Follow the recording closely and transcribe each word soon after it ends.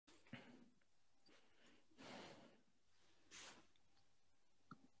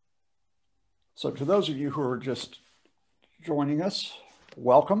So to those of you who are just joining us,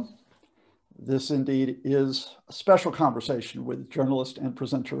 welcome. This indeed is a special conversation with journalist and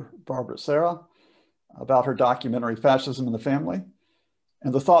presenter Barbara Serra about her documentary, Fascism in the Family,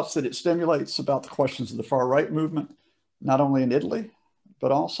 and the thoughts that it stimulates about the questions of the far-right movement, not only in Italy,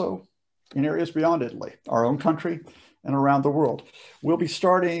 but also in areas beyond Italy, our own country and around the world. We'll be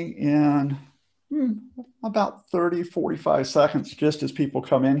starting in about 30, 45 seconds, just as people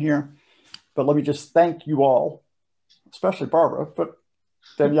come in here. But let me just thank you all, especially Barbara, but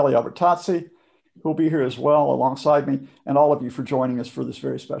Daniele Albertazzi, who will be here as well alongside me, and all of you for joining us for this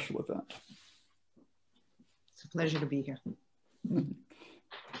very special event. It's a pleasure to be here.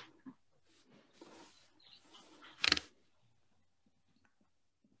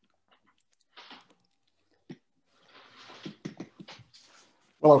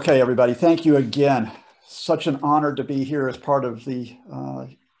 Well, okay, everybody, thank you again. Such an honor to be here as part of the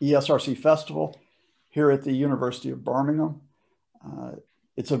ESRC Festival here at the University of Birmingham.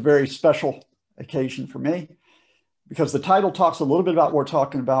 It's a very special occasion for me because the title talks a little bit about what we're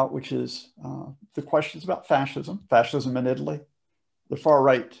talking about, which is the questions about fascism, fascism in Italy, the far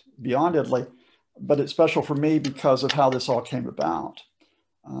right beyond Italy, but it's special for me because of how this all came about.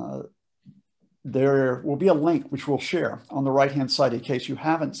 There will be a link which we'll share on the right-hand side in case you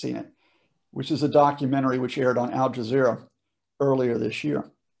haven't seen it, which is a documentary which aired on Al Jazeera earlier this year.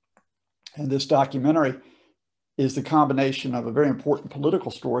 And this documentary is the combination of a very important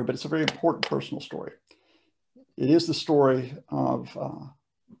political story, but it's a very important personal story. It is the story of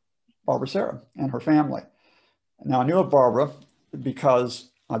Barbara Serra and her family. Now, I knew of Barbara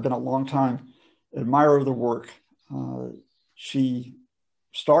because I've been a long time admirer of the work. She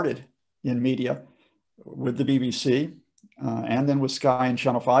started in media with the BBC and then with Sky and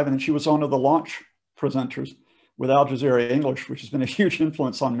Channel 5. And then she was one of the launch presenters with Al Jazeera English, which has been a huge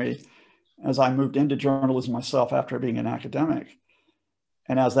influence on me as I moved into journalism myself after being an academic.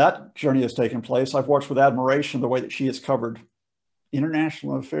 And as that journey has taken place, I've watched with admiration the way that she has covered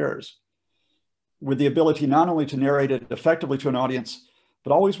international affairs with the ability not only to narrate it effectively to an audience,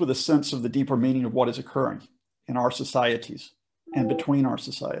 but always with a sense of the deeper meaning of what is occurring in our societies and between our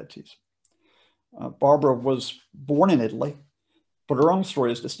societies. Barbara was born in Italy, but her own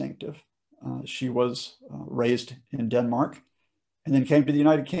story is distinctive. She was raised in Denmark and then came to the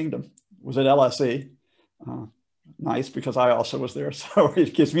United Kingdom, was at LSE. Nice, because I also was there, so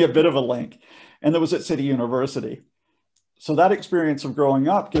it gives me a bit of a link. And then was at City University. So that experience of growing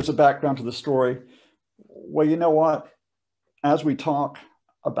up gives a background to the story. Well, you know what? As we talk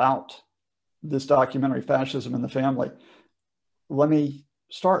about this documentary, Fascism in the Family, let me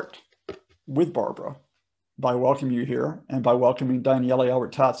start with Barbara by welcoming you here and by welcoming Daniele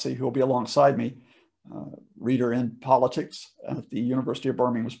Albertazzi, who will be alongside me, reader in politics at the University of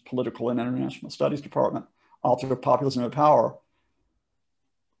Birmingham's Political and International Studies Department, author of Populism and Power.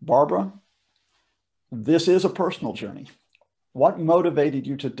 Barbara, this is a personal journey. What motivated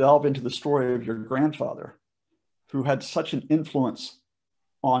you to delve into the story of your grandfather, who had such an influence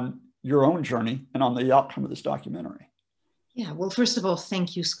on your own journey and on the outcome of this documentary? Yeah, well, first of all,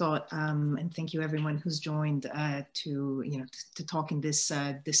 thank you, Scott, and thank you everyone who's joined to talk in this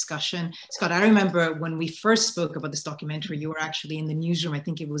discussion. Scott, I remember when we first spoke about this documentary, you were actually in the newsroom. I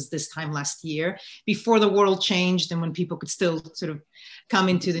think it was this time last year, before the world changed and when people could still sort of come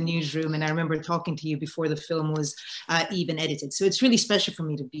into the newsroom. And I remember talking to you before the film was even edited. So it's really special for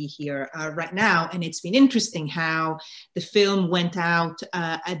me to be here right now. And it's been interesting how the film went out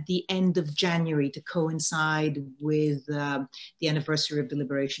at the end of January to coincide with the anniversary of the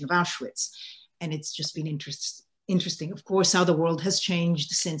liberation of Auschwitz. And it's just been interesting, of course, how the world has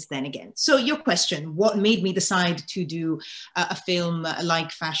changed since then again. So your question, what made me decide to do a film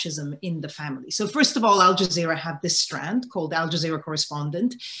like Fascism in the Family? So first of all, Al Jazeera have this strand called Al Jazeera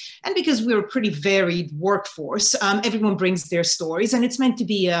Correspondent. And because we're a pretty varied workforce, everyone brings their stories, and it's meant to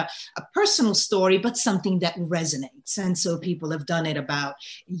be a personal story, but something that resonates. And so people have done it about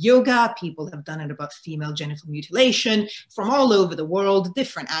yoga, people have done it about female genital mutilation from all over the world,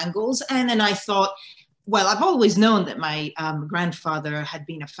 different angles. And then I thought, well, I've always known that my grandfather had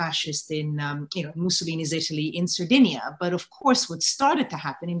been a fascist in Mussolini's Italy in Sardinia. But of course, what started to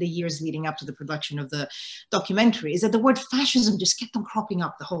happen in the years leading up to the production of the documentary is that the word fascism just kept on cropping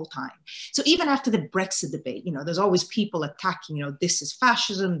up the whole time. So even after the Brexit debate, there's always people attacking, this is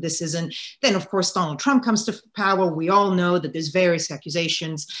fascism, this isn't. Then, of course, Donald Trump comes to power. We all know that there's various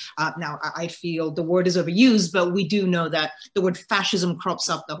accusations. Now, I feel the word is overused, but we do know that the word fascism crops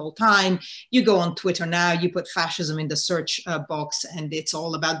up the whole time. You go on Twitter now, you put fascism in the search box and it's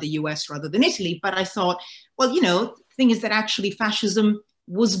all about the US rather than Italy. But I thought, well, thing is that actually fascism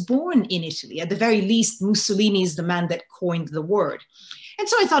was born in Italy. At the very least, Mussolini is the man that coined the word. And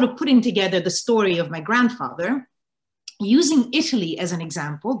so I thought of putting together the story of my grandfather, using Italy as an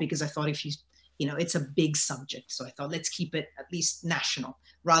example, because I thought it's a big subject. So I thought, let's keep it at least national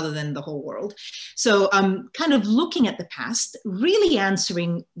rather than the whole world. So I'm kind of looking at the past, really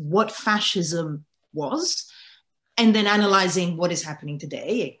answering what fascism was, and then analyzing what is happening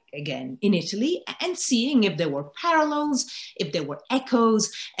today, again, in Italy, and seeing if there were parallels, if there were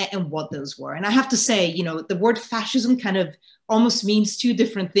echoes, and what those were. And I have to say, the word fascism kind of almost means two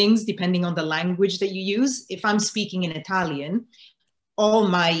different things depending on the language that you use. If I'm speaking in Italian, all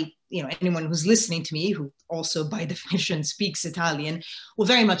my, anyone who's listening to me, who also by definition speaks Italian, will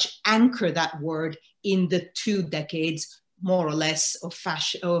very much anchor that word in the 2 decades, more or less,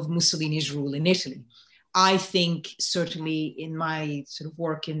 of Mussolini's rule in Italy. I think certainly in my sort of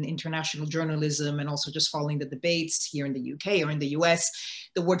work in international journalism and also just following the debates here in the UK or in the US,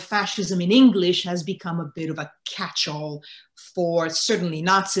 the word fascism in English has become a bit of a catch-all for certainly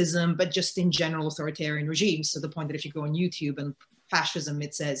Nazism, but just in general authoritarian regimes. To the point that if you go on YouTube and fascism,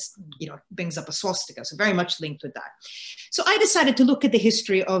 it says, brings up a swastika. So very much linked with that. So I decided to look at the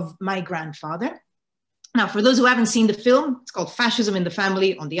history of my grandfather. Now, for those who haven't seen the film, it's called Fascism in the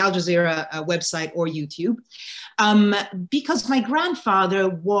Family on the Al Jazeera website or YouTube, because my grandfather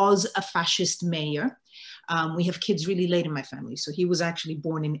was a fascist mayor. We have kids really late in my family. So he was actually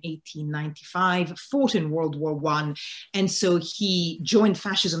born in 1895, fought in World War I. And so he joined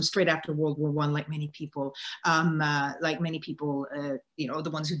fascism straight after World War I, like many people, the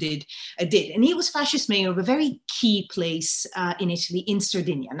ones who did. And he was fascist mayor of a very key place in Italy, in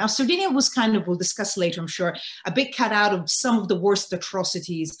Sardinia. Now, Sardinia was kind of, we'll discuss later, I'm sure, a bit cut out of some of the worst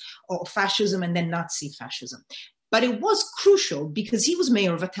atrocities of fascism and then Nazi fascism. But it was crucial because he was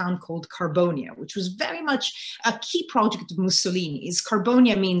mayor of a town called Carbonia, which was very much a key project of Mussolini's.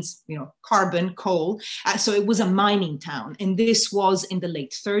 Carbonia means, carbon, coal. So it was a mining town. And this was in the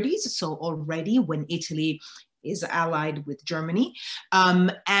late 30s. So already when Italy is allied with Germany,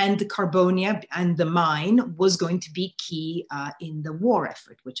 and Carbonia and the mine was going to be key in the war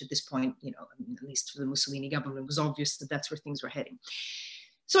effort, which at this point, at least for the Mussolini government, was obvious that that's where things were heading.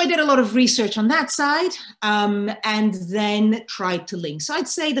 So I did a lot of research on that side, and then tried to link. So I'd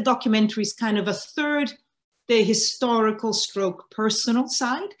say the documentary is kind of a third, the historical stroke personal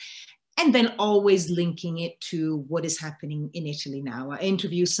side, and then always linking it to what is happening in Italy now. I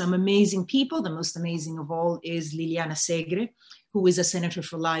interview some amazing people. The most amazing of all is Liliana Segre, who is a senator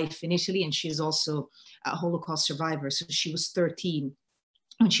for life in Italy, and she is also a Holocaust survivor. So she was 13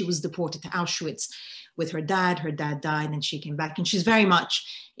 when she was deported to Auschwitz with her dad. Her dad died and she came back. And she's very much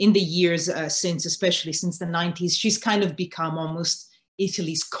in the years since, especially since the 90s, she's kind of become almost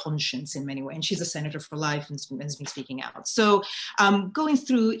Italy's conscience in many ways. And she's a senator for life and has been speaking out. So going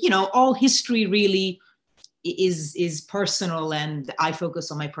through, all history really is personal, and I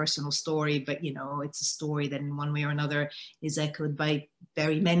focus on my personal story, but it's a story that in one way or another is echoed by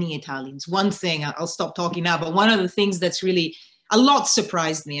very many Italians. One thing, I'll stop talking now, but one of the things that's really a lot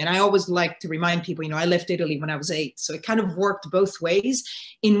surprised me. And I always like to remind people, I left Italy when I was 8. So it kind of worked both ways.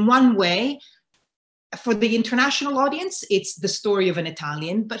 In one way, for the international audience, it's the story of an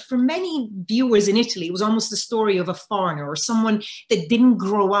Italian. But for many viewers in Italy, it was almost the story of a foreigner or someone that didn't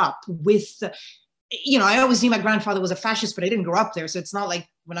grow up with, I always knew my grandfather was a fascist, but I didn't grow up there. So it's not like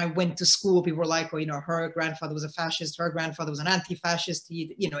when I went to school, people were like, her grandfather was a fascist, her grandfather was an anti-fascist.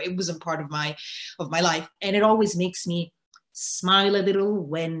 It wasn't part of my life. And it always makes me smile a little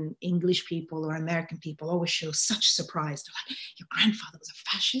when English people or American people always show such surprise. They're like, your grandfather was a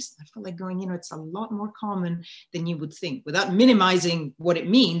fascist? I feel like going, it's a lot more common than you would think, without minimizing what it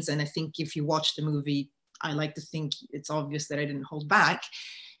means. And I think if you watch the movie, I like to think it's obvious that I didn't hold back.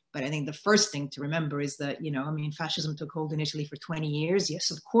 But I think the first thing to remember is that, fascism took hold in Italy for 20 years.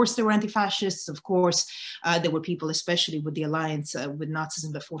 Yes, of course, there were anti-fascists. Of course, there were people, especially with the alliance with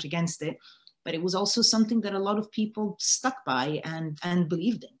Nazism, that fought against it. But it was also something that a lot of people stuck by and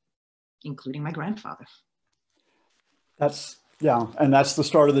believed in, including my grandfather. And that's the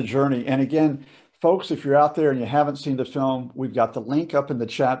start of the journey. And again, folks, if you're out there and you haven't seen the film, we've got the link up in the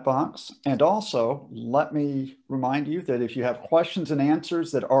chat box. And also, let me remind you that if you have questions and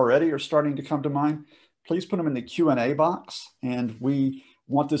answers that already are starting to come to mind, please put them in the Q&A box. And we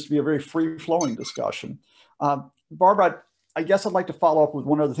want this to be a very free-flowing discussion. Barbara, I guess I'd like to follow up with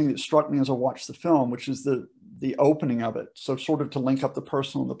one other thing that struck me as I watched the film, which is the opening of it. So sort of to link up the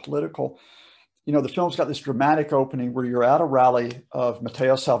personal and the political, the film's got this dramatic opening where you're at a rally of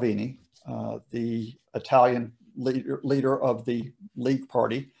Matteo Salvini, the Italian leader of the League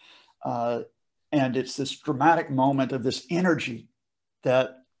Party. And it's this dramatic moment of this energy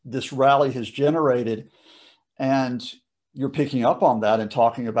that this rally has generated. And you're picking up on that and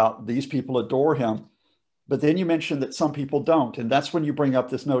talking about these people adore him. But then you mentioned that some people don't. And that's when you bring up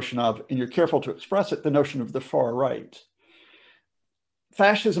this notion of, and you're careful to express it, the notion of the far right.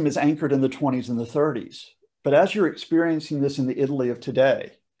 Fascism is anchored in the 20s and the 30s. But as you're experiencing this in the Italy of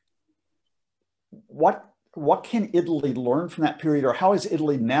today, what can Italy learn from that period, or how is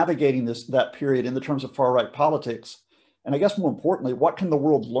Italy navigating that period in the terms of far right politics? And I guess more importantly, what can the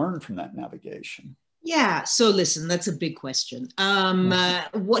world learn from that navigation? Yeah, so listen, that's a big question.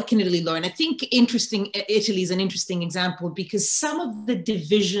 What can Italy learn? I think Italy is an interesting example because some of the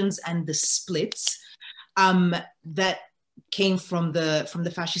divisions and the splits that came from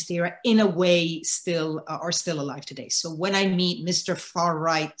the fascist era in a way are still alive today. So when I meet Mr. far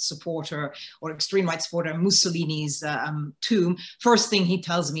right supporter or extreme right supporter Mussolini's tomb, first thing he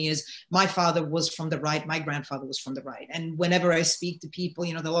tells me is, my father was from the right, my grandfather was from the right. And whenever I speak to people,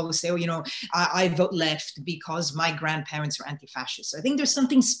 they'll always say, oh, I vote left because my grandparents are anti-fascist. So I think there's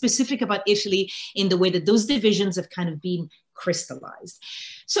something specific about Italy in the way that those divisions have kind of been crystallized.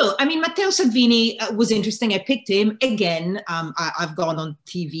 So, I mean, Matteo Salvini was interesting. I picked him again. I've gone on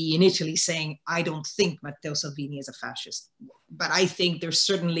TV in Italy saying, I don't think Matteo Salvini is a fascist, but I think there's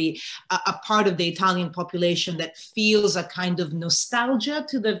certainly a part of the Italian population that feels a kind of nostalgia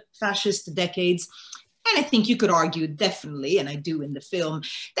to the fascist decades. And I think you could argue definitely, and I do in the film,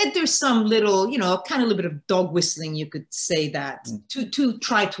 that there's some little, kind of a little bit of dog whistling, you could say that, to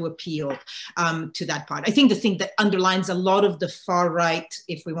try to appeal to that part. I think the thing that underlines a lot of the far right,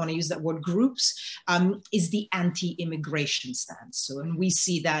 if we want to use that word, groups, is the anti-immigration stance. So, and we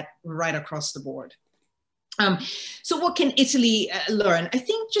see that right across the board. So what can Italy learn? I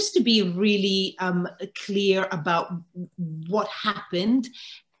think just to be really clear about what happened.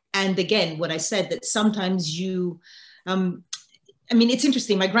 And again, what I said, that sometimes I mean, it's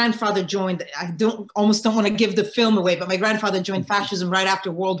interesting. My grandfather joined, almost don't want to give the film away, but my grandfather joined fascism right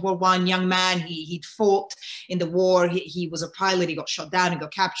after World War I, young man. He'd fought in the war. He was a pilot. He got shot down and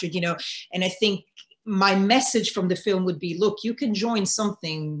got captured, And I think my message from the film would be, look, you can join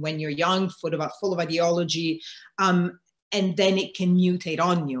something when you're young, full of ideology, and then it can mutate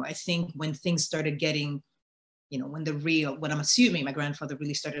on you. I think when things started getting, when I'm assuming my grandfather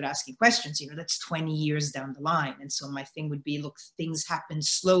really started asking questions, that's 20 years down the line. And so my thing would be, look, things happen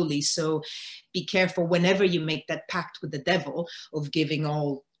slowly. So be careful whenever you make that pact with the devil of giving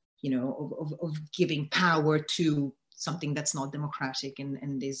all, of giving power to something that's not democratic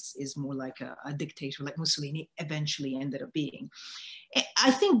and is more like a dictator, like Mussolini eventually ended up being.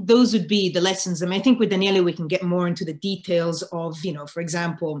 I think those would be the lessons. I mean, I think with Daniele, we can get more into the details of, for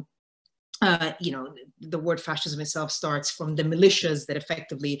example, the word fascism itself starts from the militias that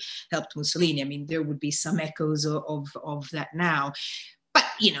effectively helped Mussolini. I mean, there would be some echoes of that now. But,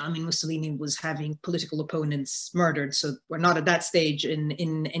 I mean, Mussolini was having political opponents murdered. So we're not at that stage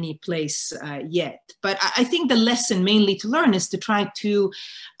in any place yet. But I think the lesson mainly to learn is to try to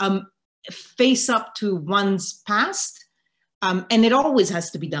face up to one's past. And it always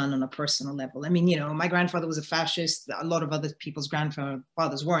has to be done on a personal level. I mean, my grandfather was a fascist. A lot of other people's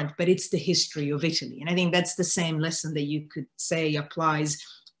grandfathers weren't, but it's the history of Italy. And I think that's the same lesson that you could say applies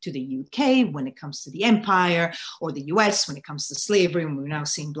to the UK when it comes to the empire, or the US when it comes to slavery. And we're now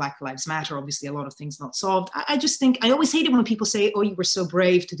seeing Black Lives Matter, obviously a lot of things not solved. I just think, I always hate it when people say, oh, you were so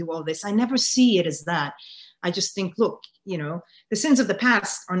brave to do all this. I never see it as that. I just think, look, the sins of the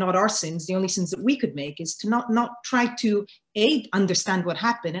past are not our sins. The only sins that we could make is to not try to understand what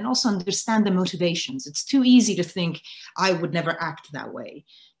happened and also understand the motivations. It's too easy to think I would never act that way,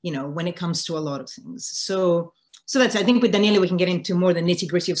 when it comes to a lot of things. So that's, I think with Daniele, we can get into more the nitty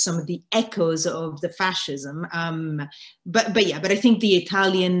gritty of some of the echoes of the fascism. But I think the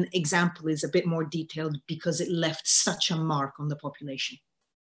Italian example is a bit more detailed because it left such a mark on the population.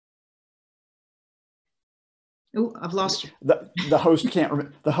 Oh, I've lost you. The host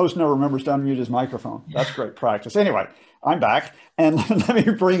the host never remembers to unmute his microphone. That's great practice. Anyway, I'm back, and let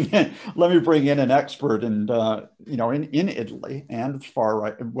me bring in an expert in in Italy and far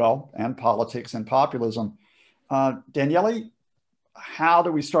right, and politics and populism. Daniele, how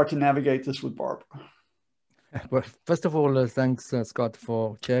do we start to navigate this with Barbara? Well, first of all, thanks, Scott,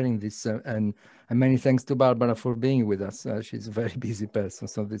 for sharing this, and many thanks to Barbara for being with us. She's a very busy person,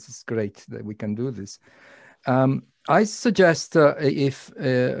 so this is great that we can do this. I suggest, if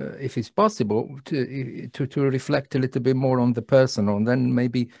it's possible, to reflect a little bit more on the personal, and then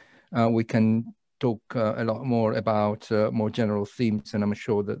maybe we can talk a lot more about more general themes, and I'm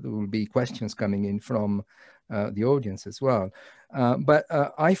sure that there will be questions coming in from the audience as well. But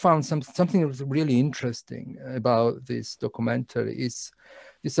I found something that was really interesting about this documentary is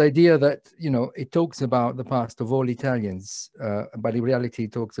this idea that, you know, it talks about the past of all Italians, but in reality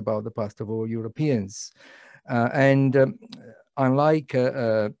it talks about the past of all Europeans. Unlike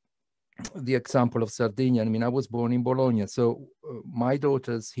the example of Sardinia, I mean, I was born in Bologna, so my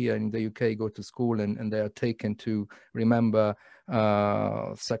daughters here in the UK go to school and they are taken to remember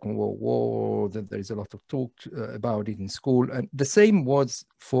Second World War, that there is a lot of talk about it in school. And the same was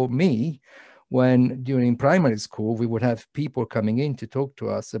for me when during primary school, we would have people coming in to talk to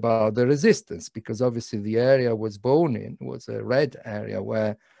us about the resistance, because obviously the area I was born in was a red area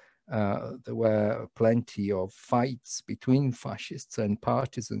where there were plenty of fights between fascists and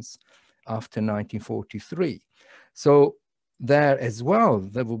partisans after 1943. So there as well,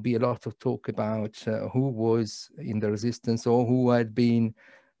 there will be a lot of talk about who was in the resistance or who had been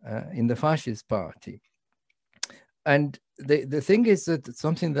in the fascist party. And the thing is that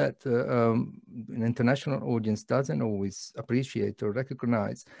something that an international audience doesn't always appreciate or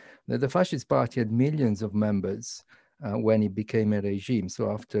recognize, that the fascist party had millions of members when it became a regime.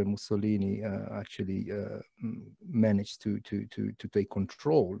 So after Mussolini actually managed to take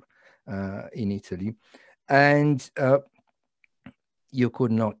control in Italy, and you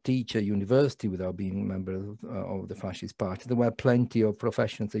could not teach at university without being a member of the fascist party. There were plenty of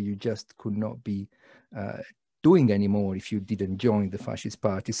professions that you just could not be doing anymore if you didn't join the fascist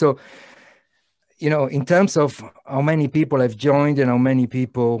party. So, you know, in terms of how many people have joined and how many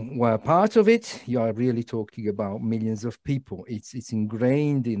people were part of it, you are really talking about millions of people. It's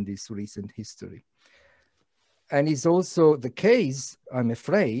ingrained in this recent history. And it's also the case, I'm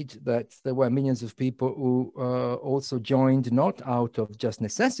afraid, that there were millions of people who also joined not out of just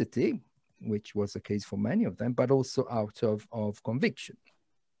necessity, which was the case for many of them, but also out of conviction.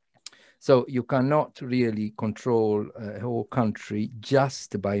 So you cannot really control a whole country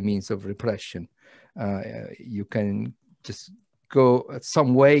just by means of repression. You can just go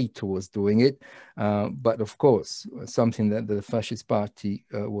some way towards doing it. But of course, something that the fascist party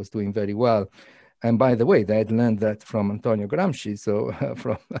was doing very well. And by the way, they had learned that from Antonio Gramsci, so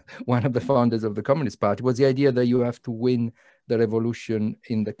from one of the founders of the Communist Party, was the idea that you have to win the revolution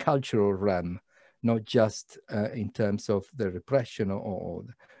in the cultural realm, not just in terms of the repression or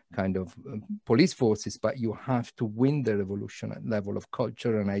kind of police forces, but you have to win the revolution at level of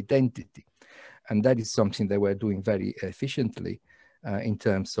culture and identity. And that is something they were doing very efficiently in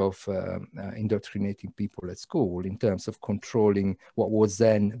terms of indoctrinating people at school, in terms of controlling what was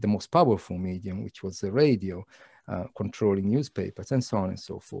then the most powerful medium, which was the radio, controlling newspapers and so on and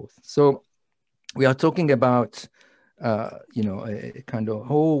so forth. So we are talking about, you know, a kind of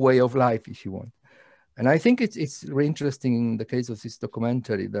whole way of life, if you want. And I think it's really interesting in the case of this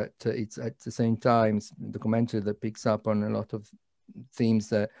documentary that it's at the same time a documentary that picks up on a lot of themes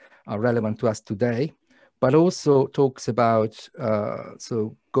that are relevant to us today, but also talks about,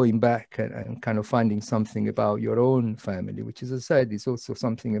 so going back and kind of finding something about your own family, which, as I said, is also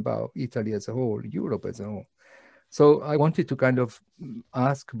something about Italy as a whole, Europe as a whole. So I wanted to kind of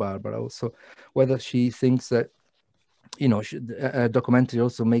ask Barbara also whether she thinks that, you know, a documentary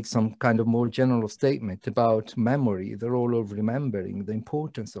also makes some kind of more general statement about memory, the role of remembering, the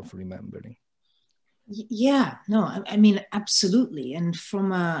importance of remembering. Yeah, no, I mean, absolutely. And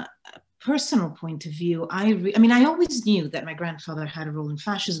from a personal point of view, I mean, I always knew that my grandfather had a role in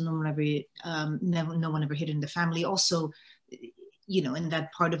fascism. No one ever hid in the family. Also, you know, in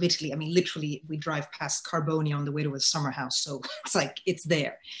that part of Italy, I mean, literally, we drive past Carboni on the way to a summer house. So it's like, it's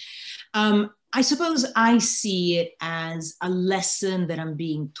there. I suppose I see it as a lesson that I'm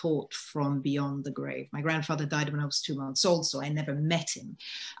being taught from beyond the grave. My grandfather died when I was 2 months old, so I never met him.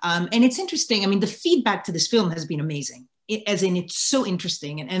 And it's interesting. I mean, the feedback to this film has been amazing. As in, it's so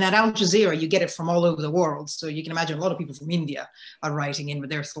interesting. And at Al Jazeera, you get it from all over the world. So you can imagine a lot of people from India are writing in with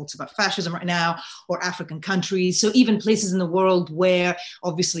their thoughts about fascism right now, or African countries. So even places in the world where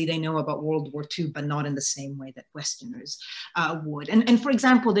obviously they know about World War II, but not in the same way that Westerners would. And for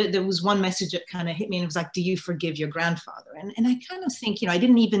example, there was one message that kind of hit me, and it was like, do you forgive your grandfather? And I kind of think, you know, I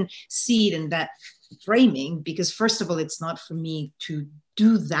didn't even see it in that framing, because first of all, it's not for me to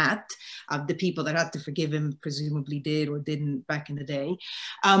do that. The people that had to forgive him presumably did or didn't back in the day.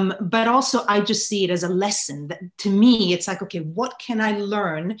 But also I just see it as a lesson that, to me, it's like, okay, what can I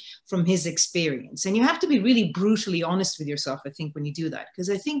learn from his experience? And you have to be really brutally honest with yourself, I think, when you do that, because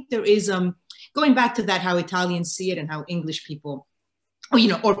I think there is, going back to that, how Italians see it and how English people, or, you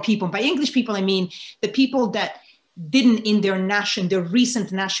know, or people, by English people, I mean the people that didn't in their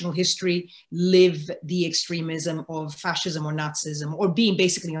recent national history live the extremism of fascism or Nazism, or being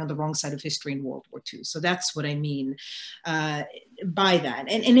basically on the wrong side of history in World War II. So that's what I mean by that.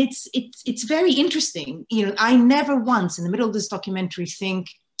 And it's very interesting. You know, I never once in the middle of this documentary think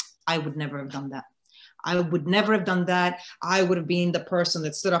I would never have done that. I would never have done that. I would have been the person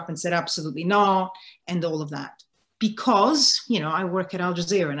that stood up and said absolutely no, and all of that. Because, you know, I work at Al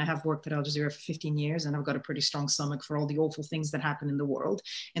Jazeera, and I have worked at Al Jazeera for 15 years, and I've got a pretty strong stomach for all the awful things that happen in the world.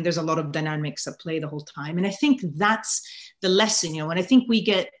 And there's a lot of dynamics at play the whole time. And I think that's the lesson, you know, and I think we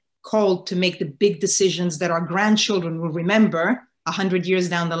get called to make the big decisions that our grandchildren will remember 100 years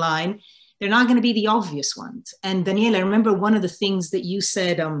down the line. They're not going to be the obvious ones. And Daniele, I remember one of the things that you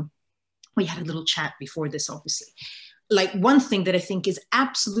said, we had a little chat before this, obviously. Like, one thing that I think is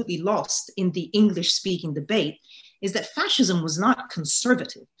absolutely lost in the English-speaking debate is that fascism was not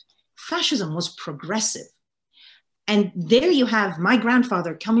conservative. Fascism was progressive. And there you have my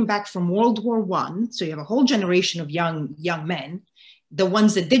grandfather coming back from World War I. So you have a whole generation of young men, the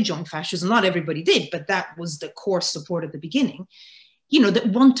ones that did join fascism. Not everybody did, but that was the core support at the beginning, you know, that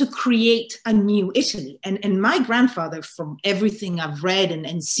want to create a new Italy. And my grandfather, from everything I've read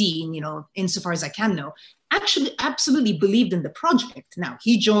and seen, you know, insofar as I can know, actually absolutely believed in the project. Now,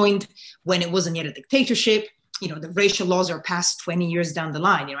 he joined when it wasn't yet a dictatorship. You know, the racial laws are passed 20 years down the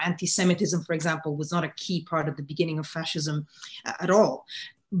line. You know, anti-Semitism, for example, was not a key part of the beginning of fascism at all.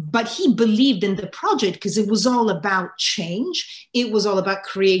 But he believed in the project because it was all about change. It was all about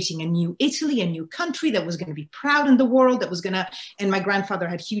creating a new Italy, a new country that was going to be proud in the world, that was going to, and my grandfather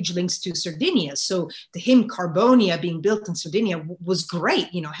had huge links to Sardinia. So to him, Carbonia being built in Sardinia was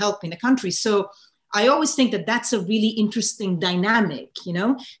great, you know, helping the country. So I always think that that's a really interesting dynamic, you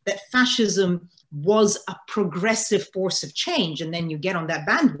know, that fascism was a progressive force of change. And then you get on that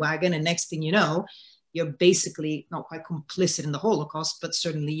bandwagon, and next thing you know, you're basically not quite complicit in the Holocaust, but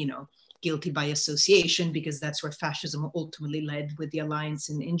certainly, you know, guilty by association, because that's where fascism ultimately led with the alliance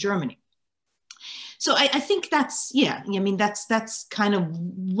in Germany. So I think that's, yeah, I mean, that's kind of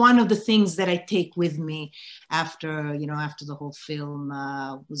one of the things that I take with me after, you know, after the whole film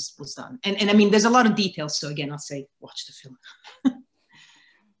was done. And I mean, there's a lot of details. So again, I'll say, watch the film.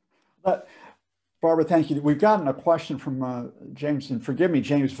 But Barbara, thank you. We've gotten a question from James, and forgive me,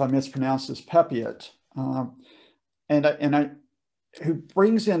 James, if I mispronounce this, Pepiot, who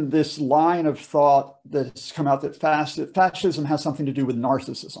brings in this line of thought that's come out that fascism has something to do with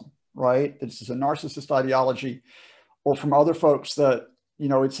narcissism, right? This is a narcissist ideology, or from other folks that, you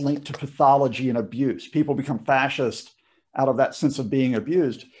know, it's linked to pathology and abuse. People become fascist out of that sense of being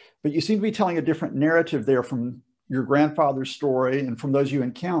abused. But you seem to be telling a different narrative there from your grandfather's story and from those you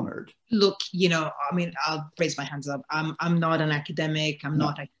encountered. Look, you know, I mean, I'll raise my hands up. I'm not an academic. I'm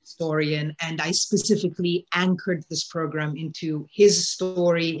not a historian. And I specifically anchored this program into his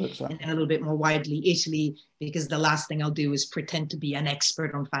story and then a little bit more widely Italy, because the last thing I'll do is pretend to be an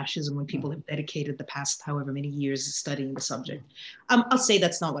expert on fascism when people have dedicated the past however many years studying the subject. I'll say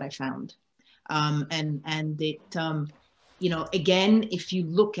that's not what I found. You know, again, if you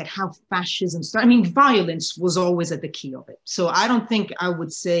look at how fascism started, I mean, violence was always at the key of it. So I don't think I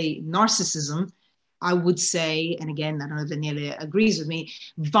would say narcissism. I would say, and again, I don't know if Daniele agrees with me,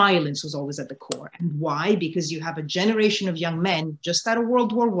 violence was always at the core. And why? Because you have a generation of young men just out of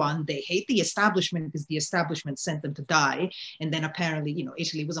World War I. They hate the establishment because the establishment sent them to die. And then apparently, you know,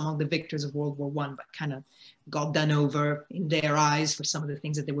 Italy was among the victors of World War I, but kind of got done over in their eyes for some of the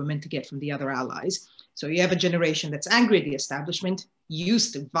things that they were meant to get from the other allies. So you have a generation that's angry at the establishment,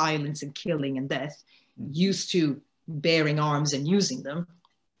 used to violence and killing and death, used to bearing arms and using them,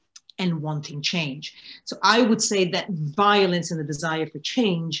 and wanting change. So I would say that violence and the desire for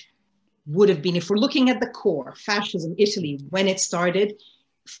change would have been, if we're looking at the core, fascism, Italy, when it started,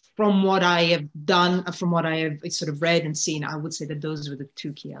 from what I have done, from what I have sort of read and seen, I would say that those were the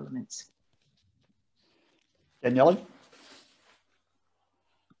two key elements. Daniele?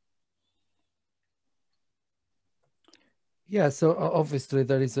 Yeah, so obviously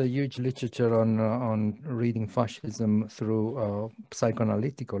there is a huge literature on reading fascism through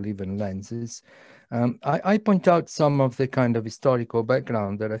psychoanalytical even lenses. I point out some of the kind of historical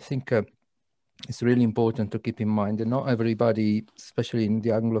background that I think is really important to keep in mind, and not everybody, especially in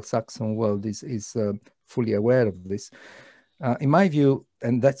the Anglo-Saxon world, is fully aware of this. In my view,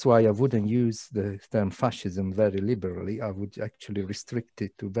 and that's why I wouldn't use the term fascism very liberally, I would actually restrict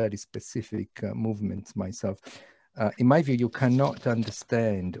it to very specific movements myself. In my view, you cannot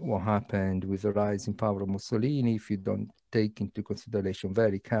understand what happened with the rise in power of Mussolini if you don't take into consideration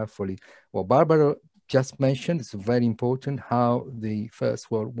very carefully what Barbara just mentioned. It's very important how the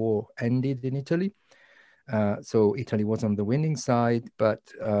First World War ended in Italy. So Italy was on the winning side, but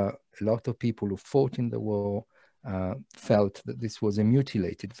a lot of people who fought in the war felt that this was a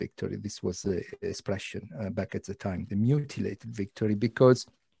mutilated victory. This was the expression back at the time, the mutilated victory, because,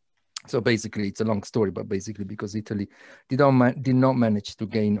 so basically it's a long story, but basically because Italy did not manage to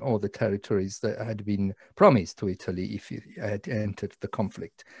gain all the territories that had been promised to Italy if it had entered the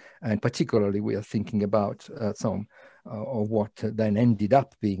conflict. And particularly we are thinking about some of what then ended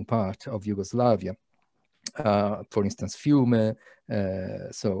up being part of Yugoslavia. For instance, Fiume,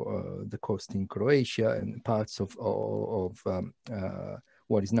 the coast in Croatia and parts of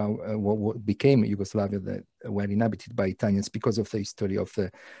what is now what became Yugoslavia that were inhabited by Italians because of the history of the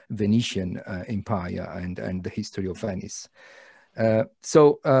Venetian Empire and the history of Venice. There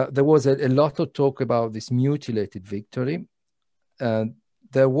was a lot of talk about this mutilated victory.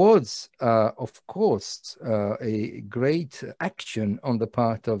 There was, of course, a great action on the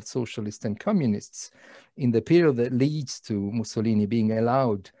part of socialists and communists in the period that leads to Mussolini being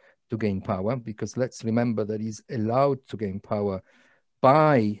allowed to gain power, because let's remember that he's allowed to gain power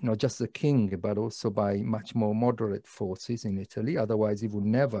by not just the king, but also by much more moderate forces in Italy. Otherwise, he would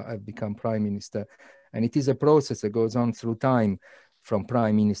never have become prime minister. And it is a process that goes on through time from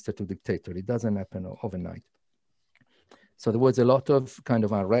prime minister to dictator. It doesn't happen overnight. So there was a lot of kind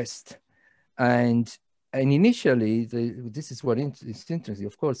of unrest. And initially, this is what is interesting.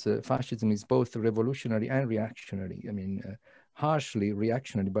 Of course, fascism is both revolutionary and reactionary. I mean, harshly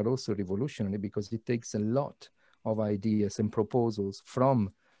reactionary, but also revolutionary, because it takes a lot of ideas and proposals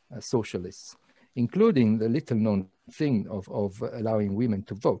from socialists, including the little known thing of allowing women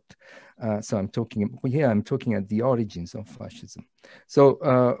to vote. So I'm talking at the origins of fascism.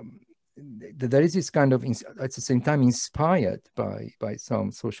 So there is this kind of, at the same time, inspired by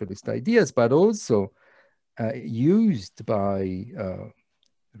some socialist ideas, but also used by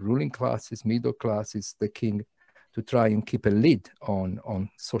ruling classes, middle classes, the king, to try and keep a lid on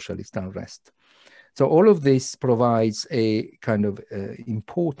socialist unrest. So all of this provides a kind of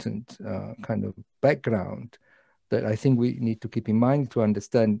important kind of background that I think we need to keep in mind to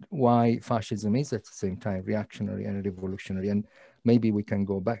understand why fascism is at the same time reactionary and revolutionary. And maybe we can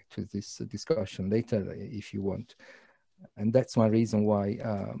go back to this discussion later if you want. And that's one reason why,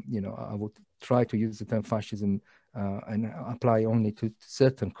 I would try to use the term fascism and apply only to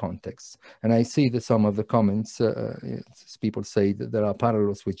certain contexts. And I see that some of the comments, people say that there are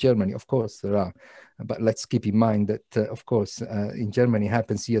parallels with Germany. Of course there are, but let's keep in mind that, of course, in Germany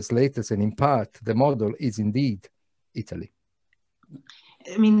happens years later, and in part, the model is indeed Italy.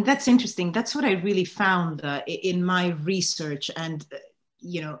 I mean, that's interesting. That's what I really found in my research. And,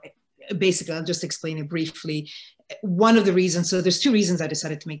 basically, I'll just explain it briefly. One of the reasons, so there's two reasons I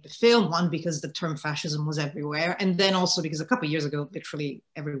decided to make the film. One, because the term fascism was everywhere. And then also because a couple of years ago, literally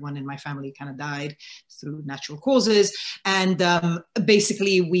everyone in my family kind of died through natural causes. And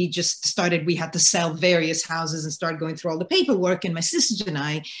basically we had to sell various houses and start going through all the paperwork. And my sister and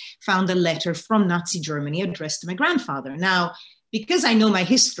I found a letter from Nazi Germany addressed to my grandfather. Now, because I know my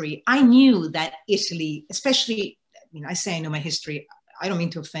history, I knew that Italy, especially, I say I know my history, I don't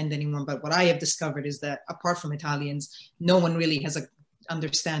mean to offend anyone, but what I have discovered is that apart from Italians, no one really has an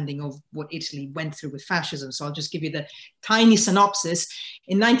understanding of what Italy went through with fascism. So I'll just give you the tiny synopsis.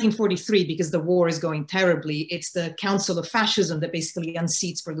 In 1943, because the war is going terribly, it's the Council of Fascism that basically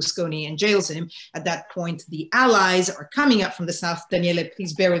unseats Berlusconi and jails him. At that point, the Allies are coming up from the south. Daniele,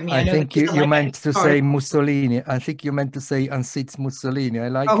 please bear with me. I think you meant to say Mussolini. I think you meant to say unseats Mussolini. I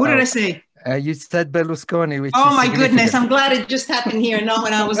like. Oh, who did I say? You said Berlusconi, which oh my goodness, I'm glad it just happened here, not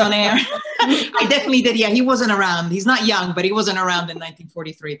when I was on air. I definitely did. Yeah, he wasn't around. He's not young, but he wasn't around in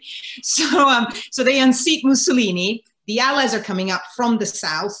 1943. So they unseat Mussolini. The Allies are coming up from the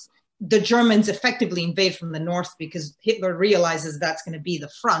south. The Germans effectively invade from the north because Hitler realizes that's going to be the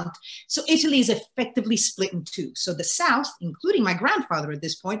front. So Italy is effectively split in two. So the south, including my grandfather at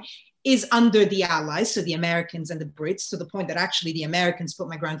this point, is under the Allies, so the Americans and the Brits, to the point that actually the Americans put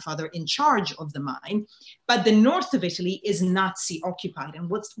my grandfather in charge of the mine. But the north of Italy is Nazi occupied. And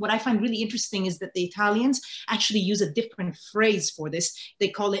what I find really interesting is that the Italians actually use a different phrase for this. They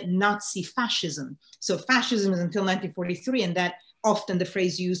call it Nazi fascism. So fascism is until 1943, and that often the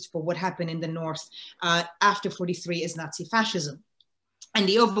phrase used for what happened in the north after 43 is Nazi fascism. And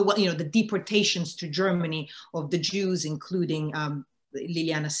the deportations to Germany of the Jews, including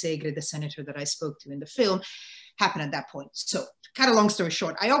Liliana Segre, the senator that I spoke to in the film, happened at that point. So, cut a long story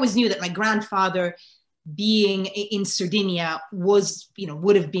short, I always knew that my grandfather, being in Sardinia,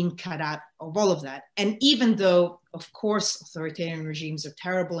 would have been cut out of all of that. And even though, of course, authoritarian regimes are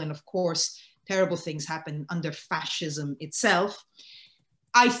terrible, and of course, terrible things happen under fascism itself,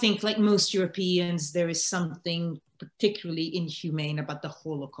 I think, like most Europeans, there is something particularly inhumane about the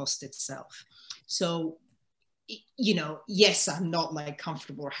Holocaust itself. So, you know, yes, I'm not like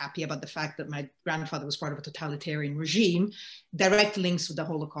comfortable or happy about the fact that my grandfather was part of a totalitarian regime. Direct links with the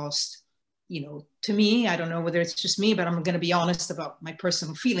Holocaust, you know, to me, I don't know whether it's just me, but I'm going to be honest about my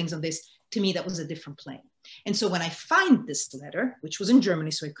personal feelings on this. To me, that was a different plane. And so when I find this letter, which was in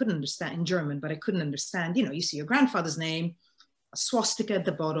Germany, so I couldn't understand in German, but I couldn't understand, you know, you see your grandfather's name, a swastika at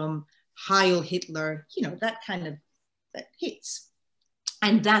the bottom, Heil Hitler, you know, that kind of, that hits.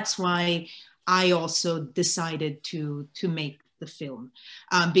 And that's why I also decided to make the film,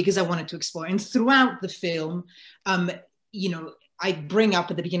 because I wanted to explore. And throughout the film, you know, I bring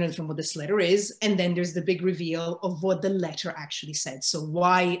up at the beginning of the film what this letter is, and then there's the big reveal of what the letter actually said. So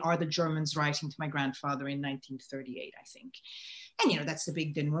why are the Germans writing to my grandfather in 1938, I think? And, you know, that's the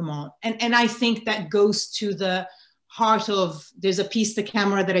big denouement. And I think that goes to the heart of, there's a piece to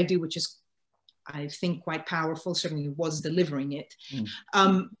camera that I do, which is, I think, quite powerful, certainly was delivering it,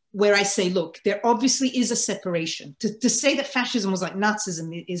 where I say, look, there obviously is a separation. To say that fascism was like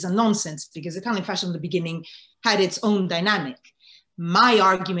Nazism is a nonsense, because Italian fascism in the beginning had its own dynamic. My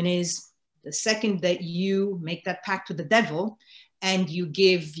argument is, the second that you make that pact with the devil and you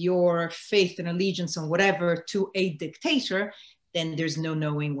give your faith and allegiance and whatever to a dictator, then there's no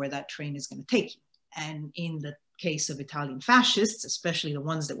knowing where that train is going to take you. And in the case of Italian fascists, especially the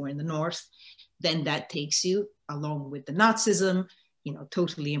ones that were in the north, then that takes you along with the Nazism, you know,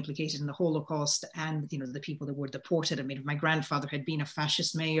 totally implicated in the Holocaust, and, you know, the people that were deported. I mean, if my grandfather had been a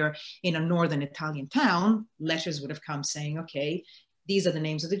fascist mayor in a northern Italian town, letters would have come saying, okay, these are the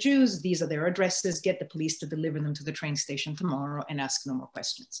names of the Jews, these are their addresses, get the police to deliver them to the train station tomorrow and ask no more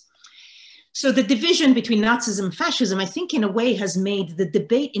questions. So the division between Nazism and fascism, I think, in a way has made the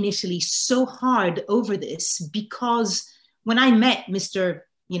debate in Italy so hard over this, because when I met Mr.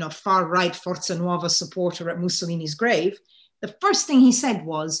 you know, far-right Forza Nuova supporter at Mussolini's grave, the first thing he said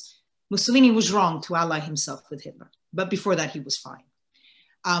was, Mussolini was wrong to ally himself with Hitler, but before that he was fine.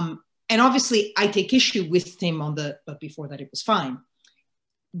 And obviously I take issue with him on the, but before that it was fine.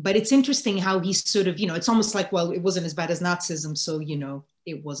 But it's interesting how he sort of, you know, it's almost like, well, it wasn't as bad as Nazism, so, you know,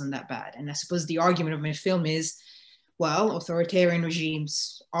 it wasn't that bad. And I suppose the argument of my film is, well, authoritarian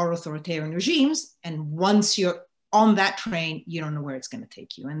regimes are authoritarian regimes, and once you're on that train, you don't know where it's going to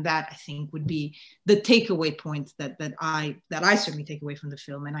take you. And that, I think, would be the takeaway point that I certainly take away from the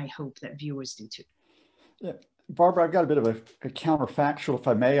film, and I hope that viewers do too. Yeah. Barbara, I've got a bit of a counterfactual, if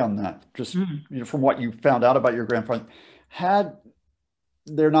I may, on that, just you know, from what you found out about your grandfather. Had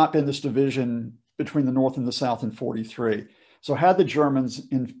there not been this division between the North and the South in 43, so had the Germans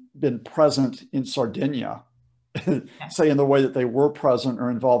been present in Sardinia, say in the way that they were present or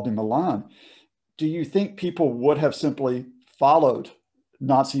involved in Milan, do you think people would have simply followed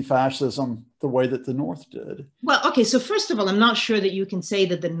Nazi fascism the way that the North did? Well, okay, so first of all, I'm not sure that you can say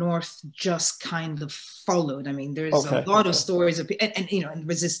that the North just kind of followed. I mean, there's a lot of stories of, and you know, and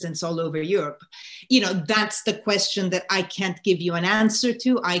resistance all over Europe. You know, that's the question that I can't give you an answer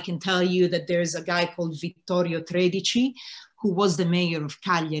to. I can tell you that there's a guy called Vittorio Tredici, who was the mayor of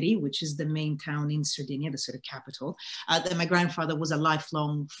Cagliari, which is the main town in Sardinia, the sort of capital, that my grandfather was a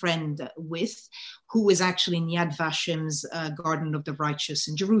lifelong friend with, who was actually in Yad Vashem's Garden of the Righteous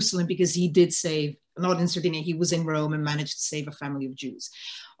in Jerusalem, because he did save, not in Sardinia, he was in Rome and managed to save a family of Jews.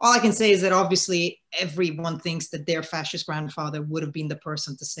 All I can say is that obviously everyone thinks that their fascist grandfather would have been the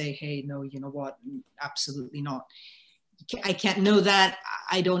person to say, hey, no, you know what, absolutely not. I can't know that.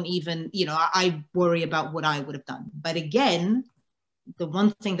 I don't even, you know, I worry about what I would have done. But again, the one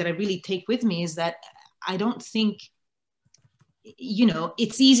thing that I really take with me is that I don't think, you know,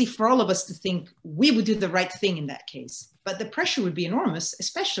 it's easy for all of us to think we would do the right thing in that case. But the pressure would be enormous,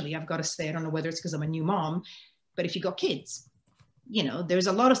 especially, I've got to say, I don't know whether it's because I'm a new mom, but if you got kids, you know, there's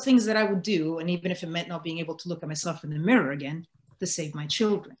a lot of things that I would do. And even if it meant not being able to look at myself in the mirror again, to save my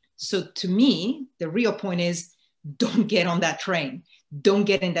children. So to me, the real point is, don't get on that train. Don't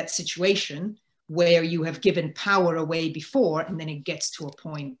get in that situation where you have given power away before, and then it gets to a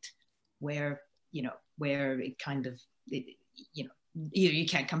point where, you know, where it kind of, you know, either you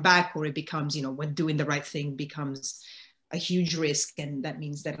can't come back, or it becomes, you know, when doing the right thing becomes a huge risk. And that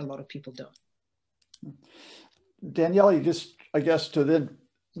means that a lot of people don't. Daniele, you just, I guess, to then,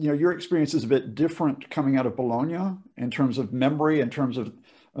 you know, your experience is a bit different coming out of Bologna in terms of memory, in terms of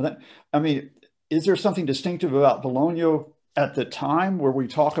that. I mean, is there something distinctive about Bologna at the time where we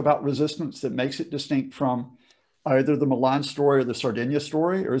talk about resistance that makes it distinct from either the Milan story or the Sardinia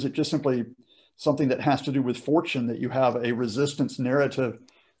story? Or is it just simply something that has to do with fortune, that you have a resistance narrative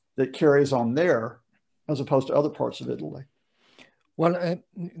that carries on there as opposed to other parts of Italy? Well,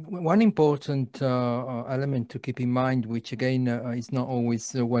 one important element to keep in mind, which again is not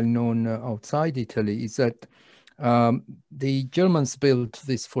always well known outside Italy, is that the Germans built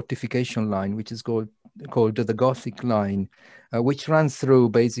this fortification line, which is called the Gothic Line, which runs through,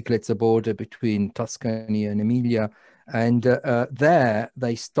 basically it's a border between Tuscany and Emilia. And there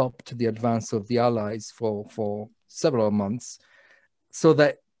they stopped the advance of the Allies for several months, so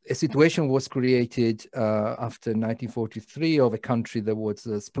that a situation was created after 1943 of a country that was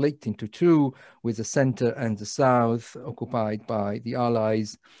split into two, with the center and the south occupied by the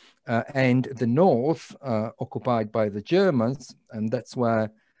Allies, and the north occupied by the Germans. And that's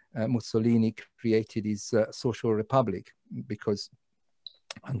where Mussolini created his social republic, because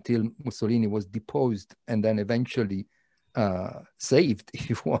until Mussolini was deposed and then eventually saved, if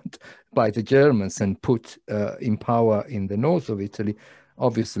you want, by the Germans and put in power in the north of Italy,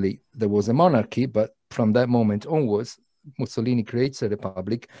 obviously there was a monarchy, but from that moment onwards, Mussolini creates a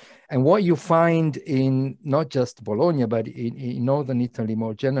republic. And what you find in not just Bologna, but in northern Italy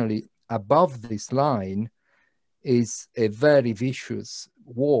more generally, above this line, is a very vicious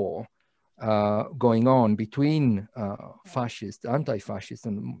war going on between fascists, anti-fascists,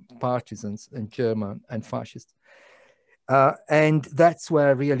 and partisans, and German and fascists. And that's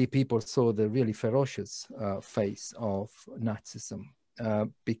where really people saw the really ferocious face of Nazism,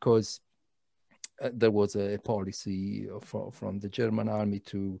 because there was a policy from the German army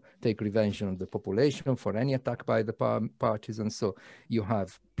to take revenge on the population for any attack by the partisans. So you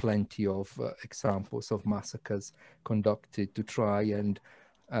have plenty of examples of massacres conducted to try and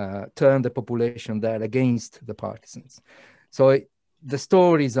turn the population there against the partisans. So the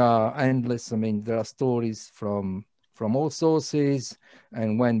stories are endless. I mean, there are stories from all sources.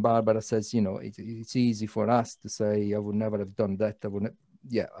 And when Barbara says, you know, it's easy for us to say, I would never have done that, I wouldn't,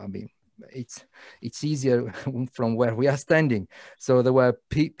 yeah, I mean, it's easier from where we are standing. So there were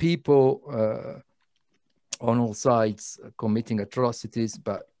people on all sides committing atrocities,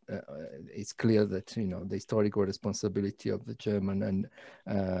 but it's clear that, you know, the historical responsibility of the German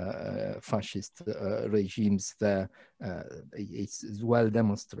and fascist regimes there is well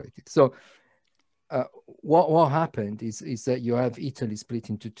demonstrated. So what happened is that you have Italy split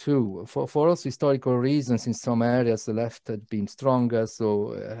into two. For also historical reasons, in some areas the left had been stronger,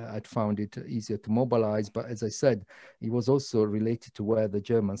 so I'd found it easier to mobilize. But as I said, it was also related to where the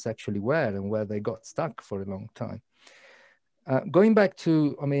Germans actually were and where they got stuck for a long time. Going back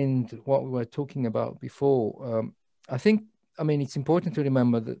to, I mean, what we were talking about before, I think, I mean, it's important to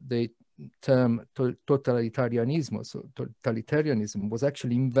remember that the term totalitarianism, so totalitarianism, was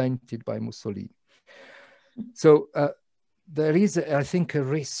actually invented by Mussolini. So there is, I think, a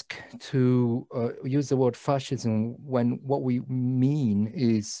risk to use the word fascism when what we mean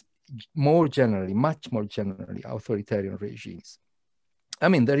is more generally, much more generally, authoritarian regimes. I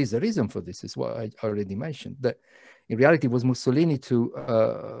mean, there is a reason for this, is what I already mentioned, that in reality it was Mussolini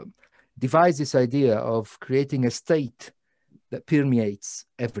to devise this idea of creating a state that permeates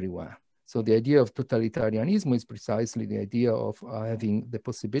everywhere. So the idea of totalitarianism is precisely the idea of having the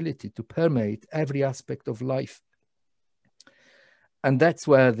possibility to permeate every aspect of life. And that's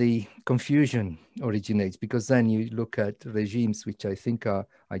where the confusion originates, because then you look at regimes which I think are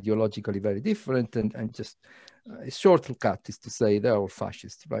ideologically very different, and just a shortcut is to say they're all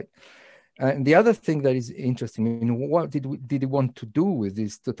fascist, right? And the other thing that is interesting, I mean, what did he want to do with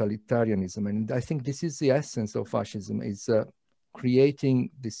this totalitarianism? And I think this is the essence of fascism, is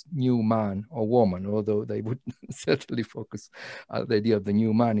creating this new man or woman, although they would certainly focus on the idea of the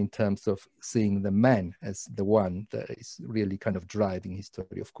new man in terms of seeing the man as the one that is really kind of driving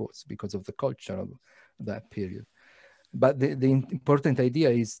history, of course, because of the culture of that period. But the important idea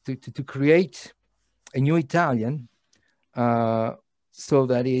is to create a new Italian, so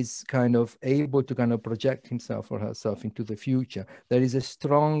that is kind of able to kind of project himself or herself into the future. There is a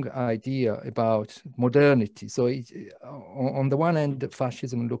strong idea about modernity. So on the one hand,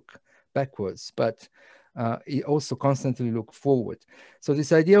 fascism look backwards, but it also constantly look forward. So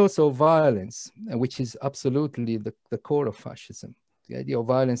this idea also of violence, which is absolutely the core of fascism, the idea of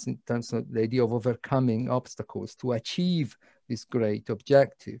violence in terms of the idea of overcoming obstacles to achieve this great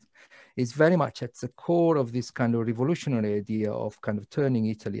objective, is very much at the core of this kind of revolutionary idea of kind of turning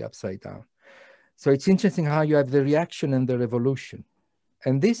Italy upside down. So it's interesting how you have the reaction and the revolution.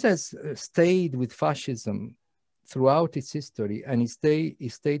 And this has stayed with fascism throughout its history, and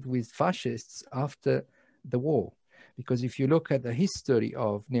it stayed with fascists after the war. Because if you look at the history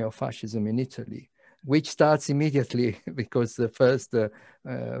of neo-fascism in Italy, which starts immediately because the first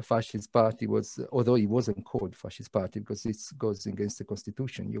fascist party was, although it wasn't called fascist party because it goes against the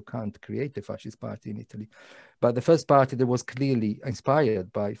constitution, you can't create a fascist party in Italy. But the first party that was clearly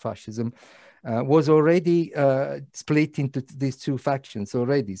inspired by fascism was already split into these two factions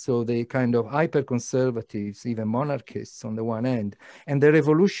already. So the kind of hyper-conservatives, even monarchists on the one end, and the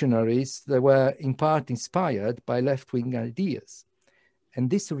revolutionaries that were in part inspired by left-wing ideas. And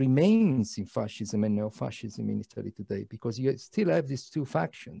this remains in fascism and neo-fascism in Italy today, because you still have these two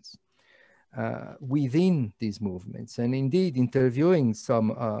factions within these movements. And indeed, interviewing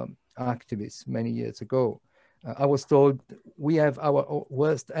some activists many years ago, I was told we have our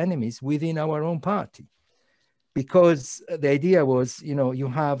worst enemies within our own party. Because the idea was, you know, you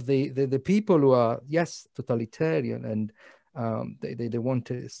have the people who are, yes, totalitarian, and they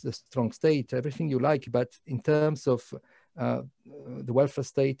want a strong state, everything you like, but in terms of the welfare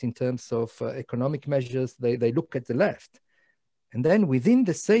state, in terms of economic measures, they look at the left. And then within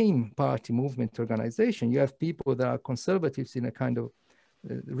the same party movement organization, you have people that are conservatives in a kind of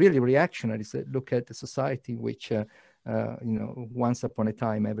really reactionaries that look at the society which, you know, once upon a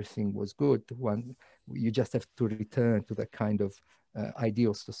time, everything was good. You just have to return to that kind of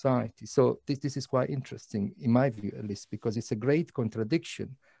ideal society. So this is quite interesting, in my view, at least, because it's a great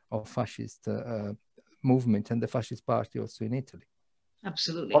contradiction of fascist movement and the fascist party also in Italy.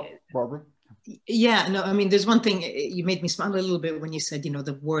 Absolutely. Barbara? Yeah, no, I mean, there's one thing, you made me smile a little bit when you said, you know,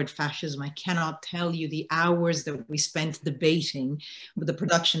 the word fascism. I cannot tell you the hours that we spent debating with the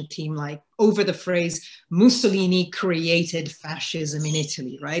production team, like over the phrase Mussolini created fascism in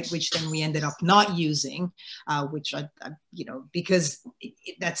Italy, right? Which then we ended up not using, which I you know, because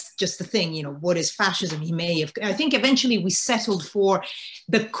that's just the thing, you know, what is fascism? He may have, I think eventually we settled for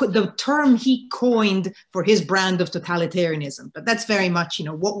the term he coined for his brand of totalitarianism, but that's very much, you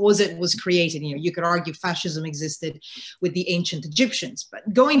know, what was created. You know, you could argue fascism existed with the ancient Egyptians,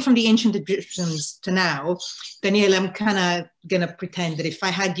 but going from the ancient Egyptians to now, Daniele, I'm kind of going to pretend that if I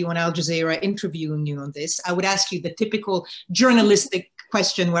had you on Al Jazeera interviewing you on this, I would ask you the typical journalistic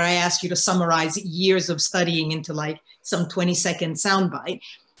question where I ask you to summarize years of studying into like some 20-second soundbite.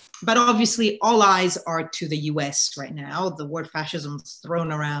 But obviously, all eyes are to the US right now. The word fascism is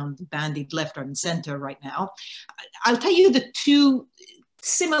thrown around, bandied left, right, and center right now. I'll tell you the two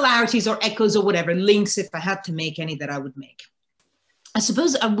similarities or echoes or whatever, links, if I had to make any, that I would make. I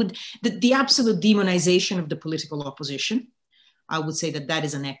suppose I would, the absolute demonization of the political opposition, I would say that that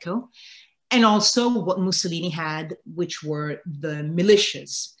is an echo. And also what Mussolini had, which were the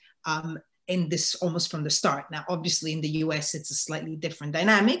militias. In this almost from the start. Now, obviously in the US, it's a slightly different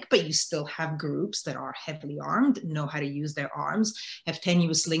dynamic, but you still have groups that are heavily armed, know how to use their arms, have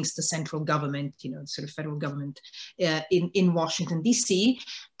tenuous links to central government, you know, sort of federal government in Washington, DC.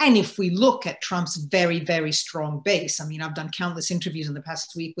 And if we look at Trump's very, very strong base, I mean, I've done countless interviews in the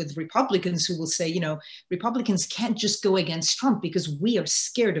past week with Republicans who will say, you know, Republicans can't just go against Trump because we are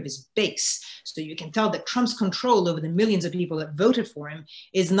scared of his base. So you can tell that Trump's control over the millions of people that voted for him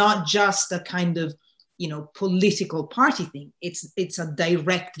is not just a kind of, you know, political party thing. It's a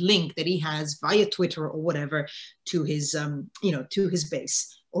direct link that he has via Twitter or whatever to his, you know, to his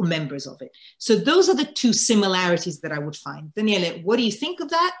base or members of it. So those are the two similarities that I would find. Daniele, what do you think of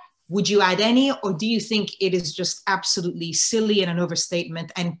that? Would you add any, or do you think it is just absolutely silly and an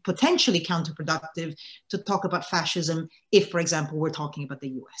overstatement and potentially counterproductive to talk about fascism if, for example, we're talking about the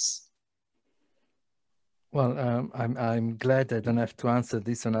US? Well, I'm glad I don't have to answer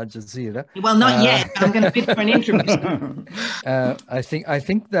this on Al Jazeera. Well, not yet. I'm going to bid for an interview. I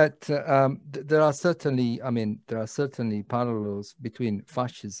think that there are certainly, there are certainly parallels between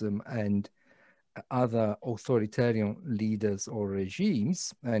fascism and other authoritarian leaders or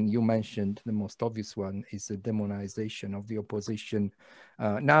regimes. And you mentioned the most obvious one is the demonization of the opposition.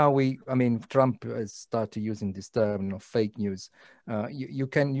 Now Trump has started using this term of fake news. You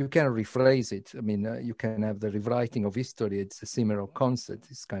can rephrase it. You can have the rewriting of history. It's a similar concept.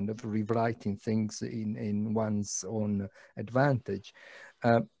 It's kind of rewriting things in one's own advantage.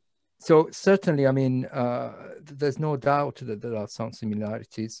 So certainly, there's no doubt that there are some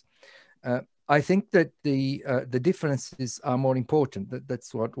similarities. I think that the differences are more important.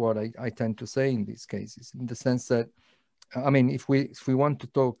 That's what I tend to say in these cases, in the sense that, if we want to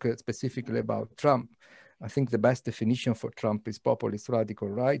talk specifically about Trump, I think the best definition for Trump is populist radical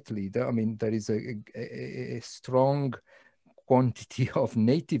right leader. There is a strong quantity of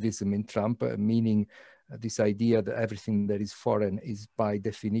nativism in Trump, meaning this idea that everything that is foreign is by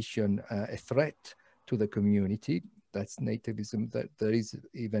definition a threat to the community. That's nativism. That there is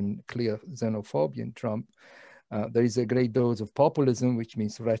even clear xenophobia in Trump. There is a great dose of populism, which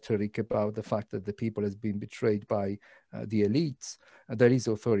means rhetoric about the fact that the people has been betrayed by the elites. There is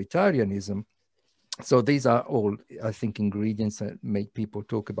authoritarianism. So these are all, I think, ingredients that make people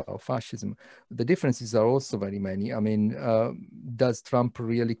talk about fascism. The differences are also very many. I mean, does Trump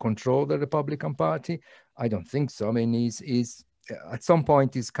really control the Republican Party? I don't think so. I mean, he's at some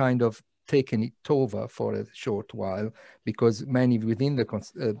point he's kind of taken it over for a short while, because many within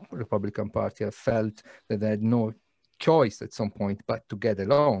the Republican Party have felt that they had no choice at some point but to get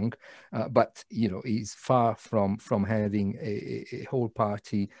along, but you know, he's far from having a whole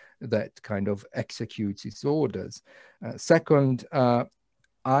party that kind of executes its orders. Second,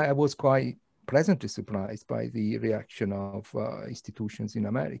 I was quite pleasantly surprised by the reaction of institutions in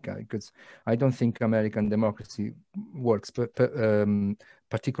America, because I don't think American democracy works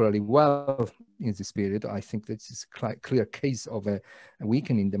particularly well in this period. I think this is a clear case of a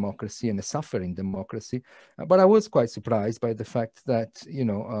weakening democracy and a suffering democracy. But I was quite surprised by the fact that, you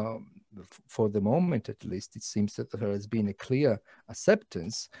know, for the moment at least, it seems that there has been a clear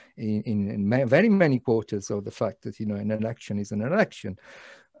acceptance in very many quarters of the fact that, you know, an election is an election.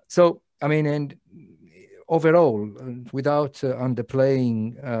 So, I mean, and overall, without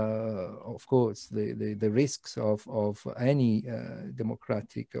underplaying, of course, the risks of any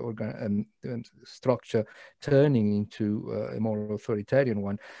democratic structure turning into a more authoritarian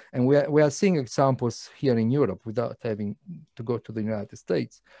one. And we are seeing examples here in Europe without having to go to the United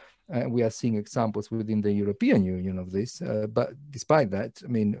States. We are seeing examples within the European Union of this. But despite that, I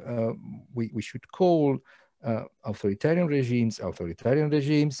mean, we should call authoritarian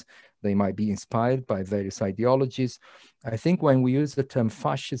regimes. They might be inspired by various ideologies. I think when we use the term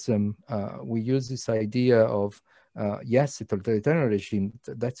fascism, we use this idea of, yes, authoritarian regime,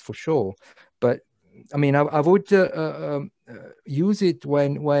 that's for sure. But I mean, I would use it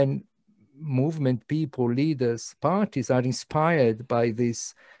when movement people, leaders, parties are inspired by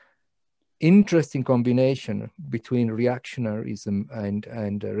this interesting combination between reactionarism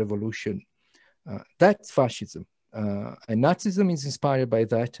and revolution. That's fascism. And Nazism is inspired by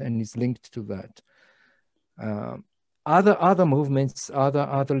that and is linked to that. Other movements,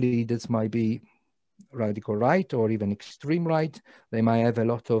 other leaders might be radical right or even extreme right. They might have a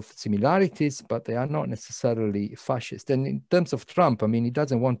lot of similarities, but they are not necessarily fascist. And in terms of Trump, I mean, he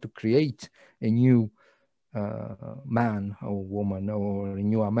doesn't want to create a new man or woman or a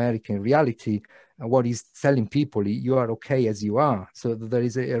new American reality. What he's telling people, you are okay as you are. So there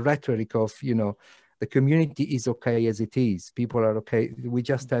is a rhetoric of, you know, the community is okay as it is. People are okay. We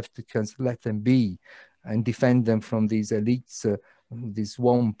just have to just let them be and defend them from these elites, this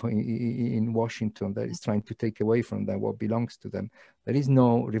swamp in Washington that is trying to take away from them what belongs to them. There is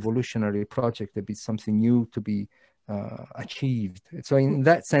no revolutionary project. There is something new to be achieved. So in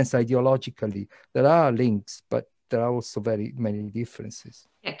that sense, ideologically, there are links, but there are also very many differences.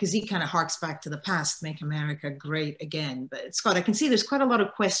 Yeah, because he kind of harks back to the past, make America great again. But Scott, I can see there's quite a lot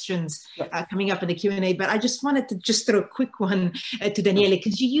of questions coming up in the Q&A, but I just wanted to just throw a quick one to Daniele,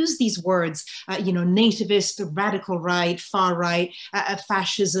 because you use these words, you know, nativist, radical right, far right,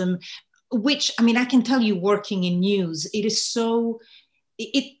 fascism, which, I mean, I can tell you working in news, it is so...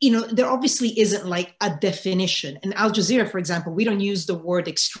 you know, there obviously isn't like a definition. In Al Jazeera, for example, we don't use the word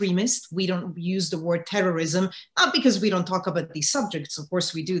extremist. We don't use the word terrorism, not because we don't talk about these subjects. Of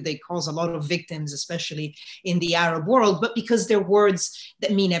course we do. They cause a lot of victims, especially in the Arab world, but because they're words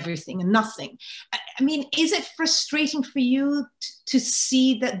that mean everything and nothing. I mean, is it frustrating for you to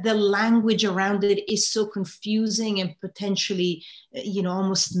see that the language around it is so confusing and potentially, you know,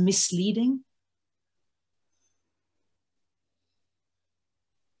 almost misleading?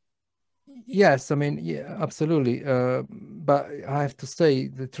 Yes, I mean, yeah, absolutely. But I have to say,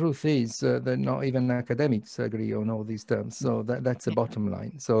 the truth is that not even academics agree on all these terms. So that's the bottom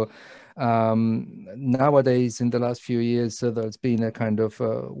line. So nowadays, in the last few years, there's been a kind of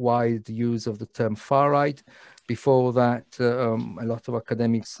wide use of the term far right. Before that, a lot of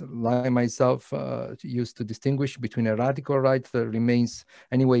academics, like myself, used to distinguish between a radical right that remains,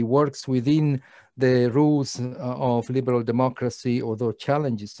 anyway, works within the rules of liberal democracy, although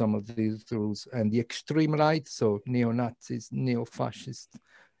challenges some of these rules, and the extreme right, so neo-Nazis, neo-fascists,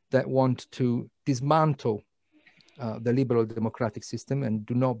 that want to dismantle the liberal democratic system and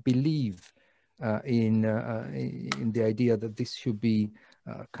do not believe in the idea that this should be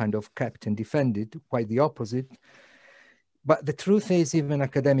kind of kept and defended, quite the opposite. But the truth is, even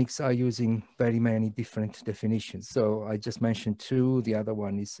academics are using very many different definitions. So I just mentioned two. The other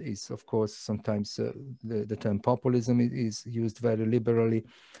one is of course, sometimes the term populism is used very liberally.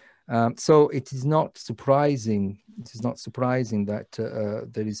 So it is not surprising. It is not surprising that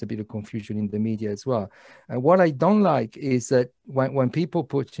there is a bit of confusion in the media as well. What I don't like is that when people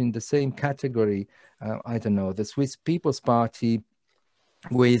put in the same category, I don't know, the Swiss People's Party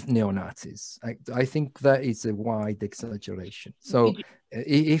with neo-Nazis. I think that is a wide exaggeration. So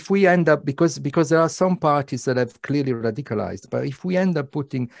if we end up, because there are some parties that have clearly radicalized, but if we end up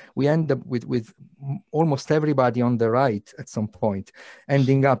with almost everybody on the right at some point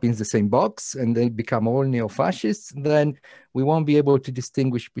ending up in the same box and they become all neo-fascists, then we won't be able to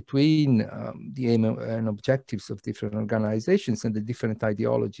distinguish between the aim and objectives of different organizations and the different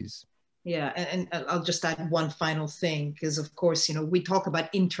ideologies. Yeah, and I'll just add one final thing, because of course, you know, we talk about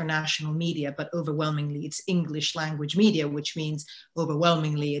international media, but overwhelmingly it's English language media, which means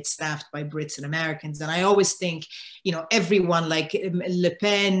overwhelmingly it's staffed by Brits and Americans. And I always think, you know, everyone like Le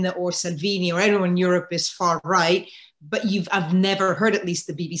Pen or Salvini or anyone in Europe is far right, but I've never heard at least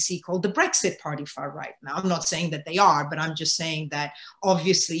the BBC called the Brexit party far right. Now, I'm not saying that they are, but I'm just saying that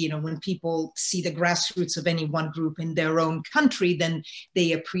obviously, you know, when people see the grassroots of any one group in their own country, then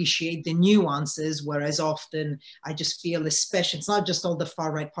they appreciate the nuances, whereas often I just feel, especially, it's not just all the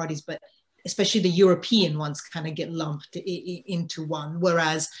far right parties, but especially the European ones kind of get lumped into one,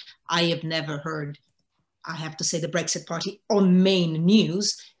 whereas I have never heard, I have to say, the Brexit party on main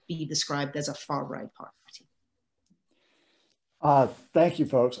news be described as a far right party. Thank you,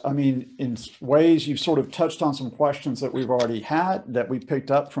 folks. I mean, in ways you've sort of touched on some questions that we've already had that we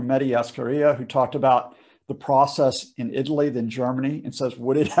picked up from Mehdi Ascaria, who talked about the process in Italy, then Germany, and says,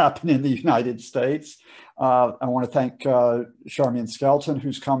 would it happen in the United States? I want to thank Charmian Skelton,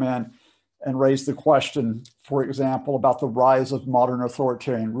 who's come in and raised the question, for example, about the rise of modern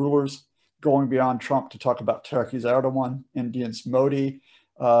authoritarian rulers, going beyond Trump to talk about Turkey's Erdogan, India's Modi,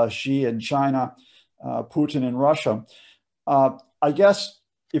 Xi in China, Putin in Russia. I guess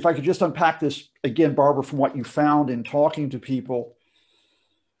if I could just unpack this again, Barbara, from what you found in talking to people,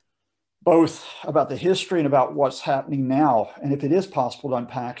 both about the history and about what's happening now, and if it is possible to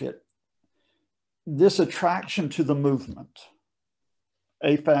unpack it, this attraction to the movement,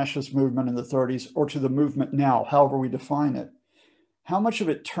 a fascist movement in the 30s, or to the movement now, however we define it, how much of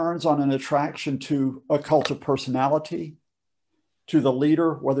it turns on an attraction to a cult of personality, to the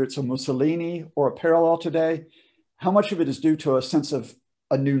leader, whether it's a Mussolini or a parallel today? How much of it is due to a sense of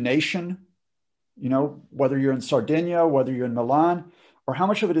a new nation, you know, whether you're in Sardinia, whether you're in Milan, or how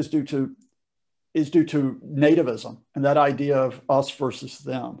much of it is due to nativism and that idea of us versus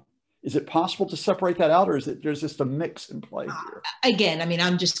them? Is it possible to separate that out, or is it there's just a mix in play here? Again, I mean,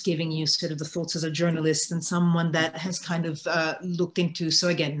 I'm just giving you sort of the thoughts as a journalist and someone that has kind of looked into, so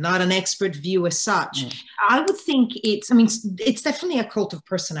again, not an expert view as such. I would think it's definitely a cult of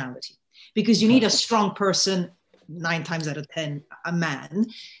personality, because you need a strong person, 9 times out of 10, a man.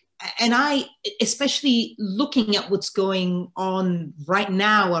 And I, especially looking at what's going on right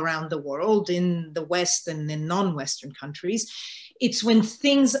now around the world in the West and in non-Western countries, it's when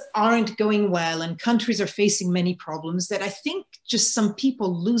things aren't going well and countries are facing many problems that I think just some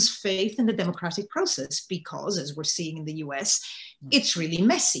people lose faith in the democratic process, because, as we're seeing in the US, it's really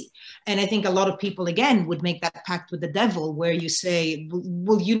messy. And I think a lot of people, again, would make that pact with the devil, where you say,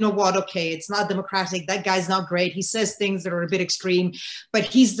 well, you know what, okay, it's not democratic, that guy's not great, he says things that are a bit extreme, but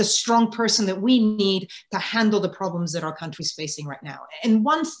he's the strong person that we need to handle the problems that our country's facing right now. And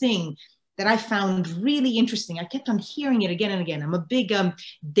one thing that I found really interesting, I kept on hearing it again and again. I'm a big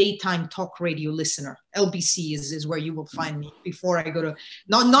daytime talk radio listener. LBC is where you will find me before I go to,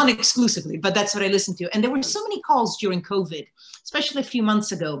 not exclusively, but that's what I listen to. And there were so many calls during COVID, especially a few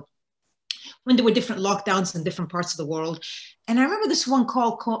months ago, when there were different lockdowns in different parts of the world. And I remember this one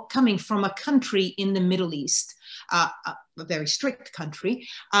call coming from a country in the Middle East, a very strict country.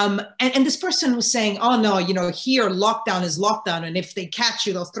 And this person was saying, oh no, you know, here lockdown is lockdown. And if they catch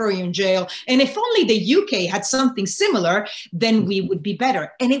you, they'll throw you in jail. And if only the UK had something similar, then we would be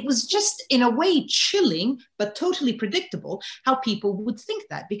better. And it was just in a way chilling, but totally predictable how people would think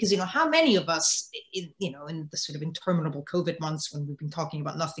that. Because, you know, how many of us, in the sort of interminable COVID months when we've been talking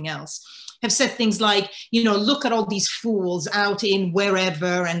about nothing else, have said things like, you know, look at all these fools out in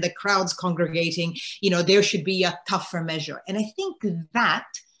wherever and the crowds congregating, you know, there should be a tougher measure. And I think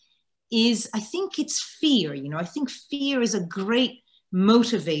it's fear, you know, I think fear is a great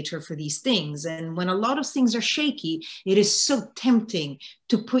motivator for these things. And when a lot of things are shaky, it is so tempting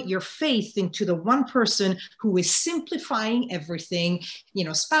to put your faith into the one person who is simplifying everything, you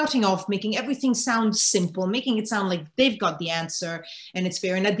know, spouting off, making everything sound simple, making it sound like they've got the answer and it's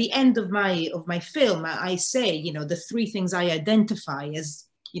fair. And at the end of my film, I say, you know, the 3 things I identify as,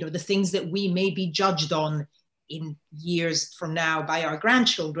 you know, the things that we may be judged on in years from now by our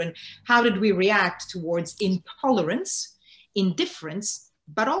grandchildren, how did we react towards intolerance, indifference,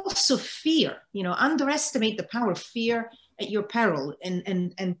 but also fear? You know, underestimate the power of fear at your peril,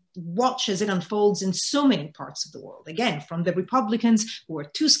 and watch as it unfolds in so many parts of the world. Again, from the Republicans who are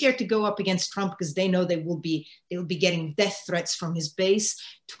too scared to go up against Trump because they know they'll be getting death threats from his base,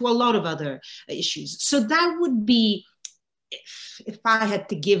 to a lot of other issues. So that would be, if I had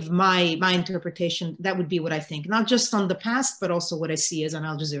to give my interpretation, that would be what I think, not just on the past, but also what I see as an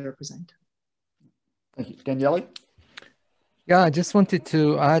Al Jazeera presenter. Thank you. Daniele? Yeah, I just wanted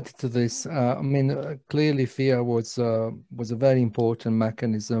to add to this. I mean, clearly fear was a very important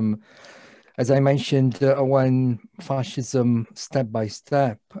mechanism. As I mentioned, when fascism step by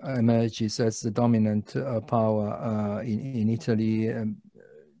step emerges as the dominant power in Italy,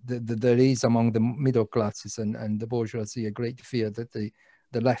 there is among the middle classes and the bourgeoisie a great fear that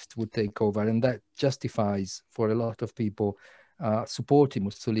the left would take over, and that justifies for a lot of people supporting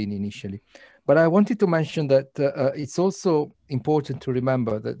Mussolini initially. But I wanted to mention that it's also important to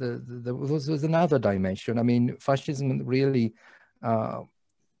remember that there was another dimension. I mean, fascism really,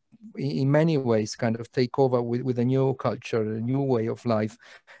 in many ways, kind of take over with a new culture, a new way of life,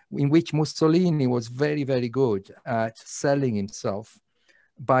 in which Mussolini was very, very good at selling himself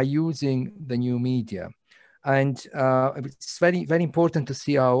by using the new media. And it's very, very important to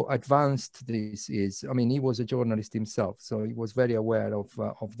see how advanced this is. I mean, he was a journalist himself, so he was very aware of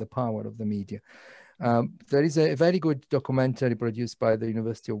the power of the media. There is a very good documentary produced by the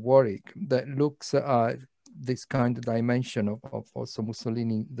University of Warwick that looks at this kind of dimension of also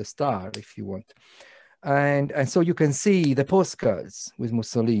Mussolini, the star, if you want. And so you can see the postcards with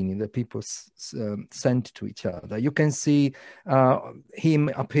Mussolini that people sent to each other. You can see him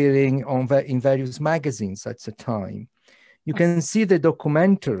appearing in various magazines at the time. You can see the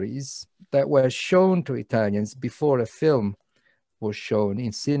documentaries that were shown to Italians before a film was shown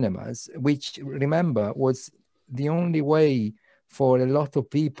in cinemas, which, remember, was the only way for a lot of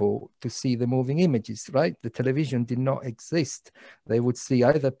people to see the moving images, right? The television did not exist. They would see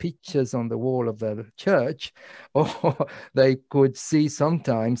either pictures on the wall of their church, or they could see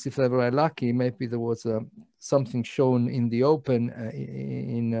sometimes, if they were lucky, maybe there was something shown in the open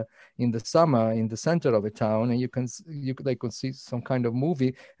in the summer in the center of a town, and they could see some kind of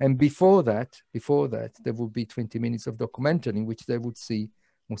movie. And before that, there would be 20 minutes of documentary in which they would see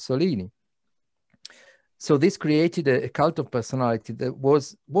Mussolini. So this created a cult of personality that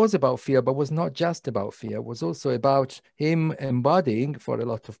was about fear, but was not just about fear. It was also about him embodying, for a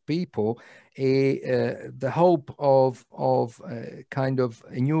lot of people, the hope of kind of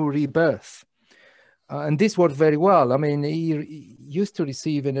a new rebirth. And this worked very well. I mean, he used to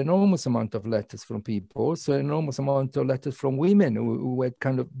receive an enormous amount of letters from people, also an enormous amount of letters from women who were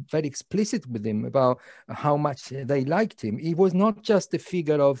kind of very explicit with him about how much they liked him. He was not just a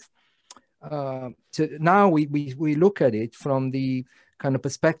figure of, so now we look at it from the kind of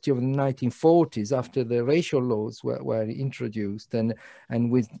perspective of the 1940s, after the racial laws were introduced and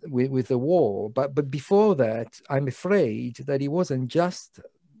with the war. But before that, I'm afraid that it wasn't just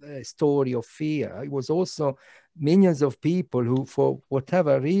a story of fear. It was also millions of people who, for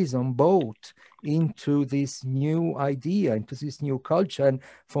whatever reason, bought into this new idea, into this new culture, and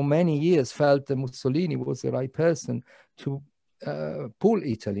for many years felt that Mussolini was the right person to pull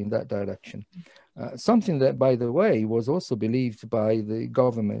Italy in that direction. Something that, by the way, was also believed by the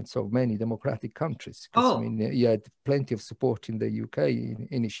governments of many democratic countries. I mean, he had plenty of support in the UK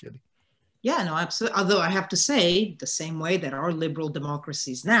initially. Yeah, no, absolutely. Although I have to say, the same way that our liberal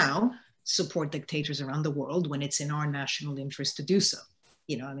democracies now support dictators around the world when it's in our national interest to do so.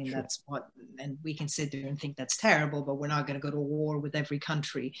 You know, I mean, that's what, and we can sit there and think that's terrible, but we're not going to go to war with every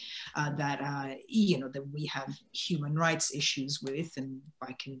country that, you know, that we have human rights issues with. And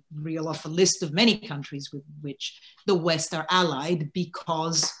I can reel off a list of many countries with which the West are allied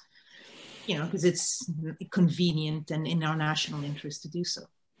because, you know, because it's convenient and in our national interest to do so.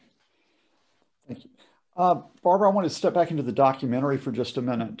 Thank you. Barbara, I want to step back into the documentary for just a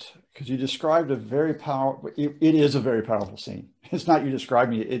minute, because you described a very powerful, it is a very powerful scene. It's not you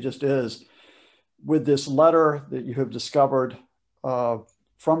describing it, it just is. With this letter that you have discovered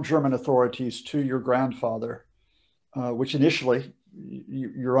from German authorities to your grandfather, which initially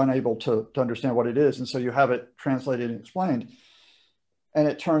you're unable to understand what it is. And so you have it translated and explained. And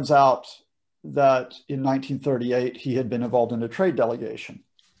it turns out that in 1938, he had been involved in a trade delegation.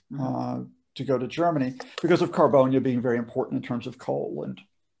 To go to Germany because of Carbonia being very important in terms of coal and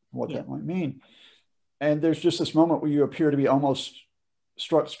what that might mean. And there's just this moment where you appear to be almost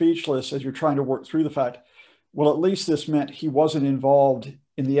struck speechless as you're trying to work through the fact, well, at least this meant he wasn't involved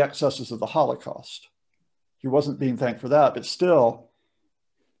in the excesses of the Holocaust. he wasn't being thanked for that, but still,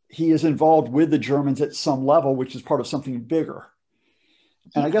 he is involved with the Germans at some level, which is part of something bigger.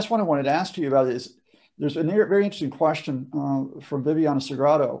 And I guess what I wanted to ask you about is, there's a very interesting question from Viviana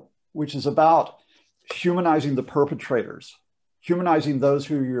Sagrado, which is about humanizing the perpetrators, humanizing those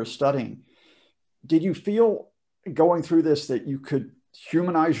who you're studying. Did you feel going through this that you could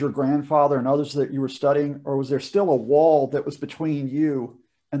humanize your grandfather and others that you were studying, or was there still a wall that was between you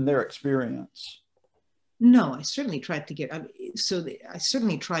and their experience? No, I certainly tried to get, I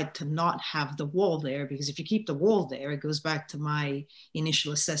certainly tried to not have the wall there, because if you keep the wall there, it goes back to my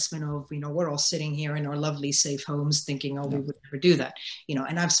initial assessment of, we're all sitting here in our lovely safe homes thinking, oh, we would never do that.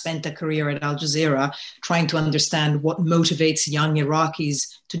 And I've spent a career at Al Jazeera trying to understand what motivates young Iraqis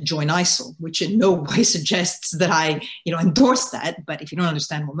to join ISIL, which in no way suggests that I, endorse that. But if you don't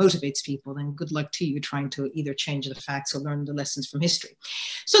understand what motivates people, then good luck to you trying to either change the facts or learn the lessons from history.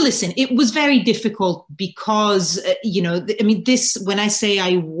 So listen, it was very difficult because, when I say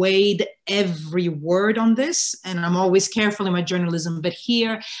I weighed every word on this, and I'm always careful in my journalism, but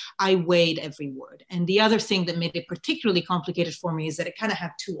here I weighed every word. And the other thing that made it particularly complicated for me is that it kind of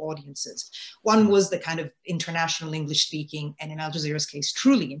had two audiences. One was the kind of international English speaking, and in Al Jazeera's case,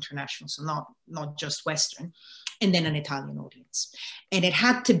 truly international, so not just Western, and then an Italian audience. And it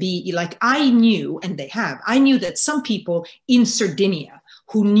had to be like, I knew that some people in Sardinia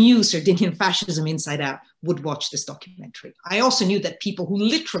who knew Sardinian fascism inside out would watch this documentary. I also knew that people who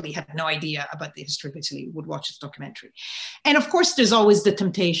literally had no idea about the history of Italy would watch this documentary. And of course, there's always the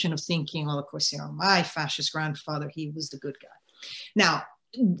temptation of thinking, well, of course, my fascist grandfather, he was the good guy. Now,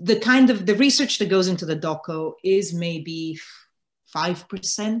 the research that goes into the doco is maybe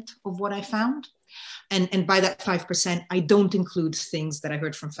 5% of what I found. And by that 5%, I don't include things that I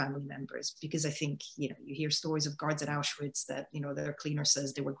heard from family members, because I think, you hear stories of guards at Auschwitz that, their cleaner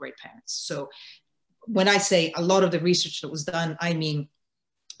says they were great parents. So when I say a lot of the research that was done, I mean,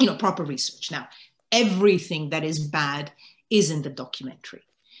 proper research. Now, everything that is bad is in the documentary.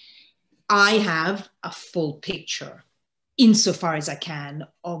 I have a full picture, insofar as I can,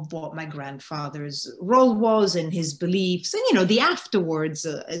 of what my grandfather's role was and his beliefs, and the afterwards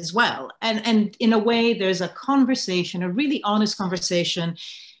as well. And in a way, there's a conversation, a really honest conversation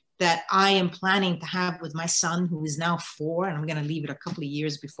that I am planning to have with my son, who is now 4, and I'm going to leave it a couple of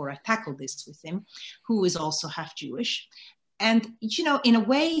years before I tackle this with him, who is also half Jewish. And, in a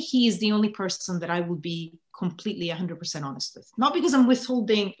way, he is the only person that I will be completely 100% honest with. Not because I'm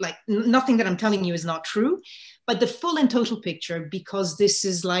withholding, nothing that I'm telling you is not true, but the full and total picture, because this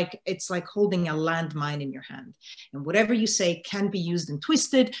is it's like holding a landmine in your hand. And whatever you say can be used and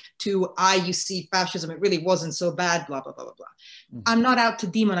twisted to, you see fascism, it really wasn't so bad, blah, blah, blah, blah, blah. Mm-hmm. I'm not out to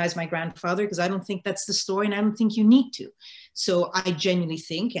demonize my grandfather, because I don't think that's the story, and I don't think you need to. So I genuinely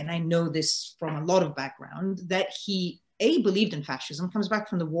think, and I know this from a lot of background, that he believed in fascism, comes back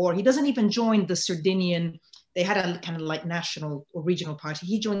from the war. He doesn't even join the Sardinian, they had a kind of national or regional party.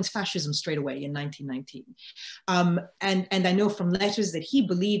 He joins fascism straight away in 1919. And I know from letters that he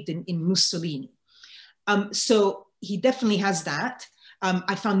believed in Mussolini. So he definitely has that.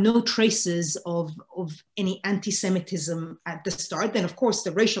 I found no traces of any anti-Semitism at the start. Then, of course,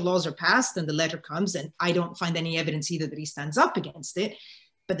 the racial laws are passed and the letter comes, and I don't find any evidence either that he stands up against it.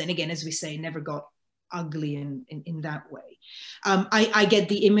 But then again, as we say, never got ugly in that way. I get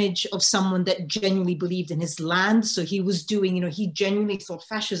the image of someone that genuinely believed in his land. So he was doing, he genuinely thought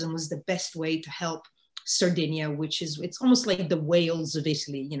fascism was the best way to help Sardinia, it's almost like the Wales of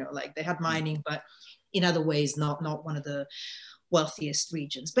Italy, they had mining, but in other ways, not one of the wealthiest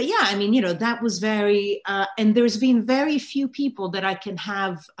regions. But yeah, that was very, and there's been very few people that I can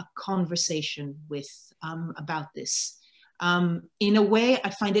have a conversation with about this. In a way, I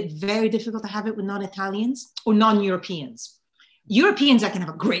find it very difficult to have it with non-Italians or non-Europeans. Europeans I can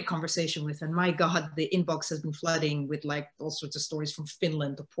have a great conversation with, and my God, the inbox has been flooding with all sorts of stories from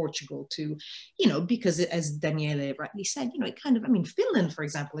Finland to Portugal to, because as Daniele rightly said, Finland, for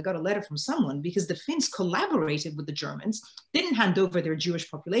example, I got a letter from someone because the Finns collaborated with the Germans, didn't hand over their Jewish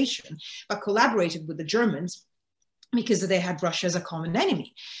population, but collaborated with the Germans because they had Russia as a common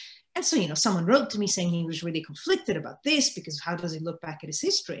enemy. And so, someone wrote to me saying he was really conflicted about this because how does he look back at his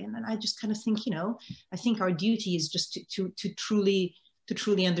history? And then I just kind of think, I think our duty is just to truly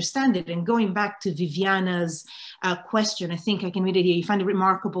understand it. And going back to Viviana's question, I think I can really hear you find it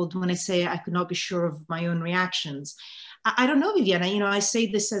remarkable when I say I could not be sure of my own reactions. I don't know, Viviana, I say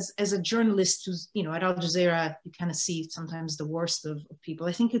this as a journalist who's, at Al Jazeera, you kind of see sometimes the worst of people.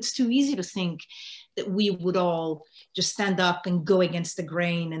 I think it's too easy to think that we would all just stand up and go against the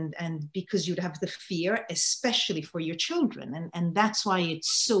grain and because you'd have the fear, especially for your children. And that's why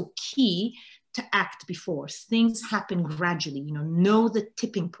it's so key to act before. Things happen gradually, know the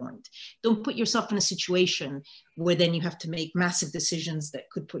tipping point. Don't put yourself in a situation where then you have to make massive decisions that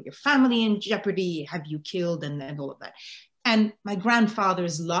could put your family in jeopardy, have you killed, and all of that. And my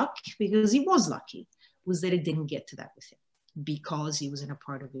grandfather's luck, because he was lucky, was that it didn't get to that with him, because he was in a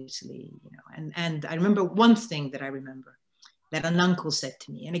part of Italy, and I remember one thing that I remember that an uncle said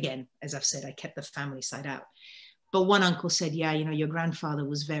to me, and again, as I've said, I kept the family side out, but one uncle said, yeah, your grandfather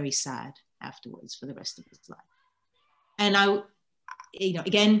was very sad afterwards for the rest of his life. And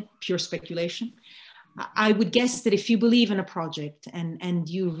again, pure speculation, I would guess that if you believe in a project and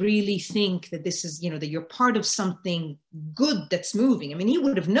you really think that this is, that you're part of something good that's moving. I mean, he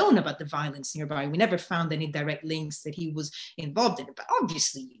would have known about the violence nearby. We never found any direct links that he was involved in it. But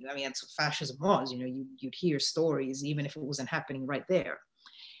obviously, that's what fascism was. You'd hear stories, even if it wasn't happening right there.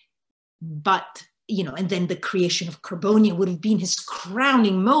 But, and then the creation of Carbonia would have been his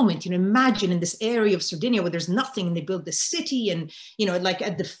crowning moment. Imagine in this area of Sardinia where there's nothing and they build the city. And, like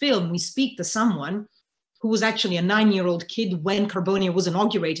at the film, we speak to someone who was actually a 9-year-old kid when Carbonia was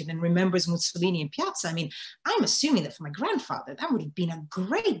inaugurated and remembers Mussolini in Piazza. I mean, I'm assuming that for my grandfather, that would have been a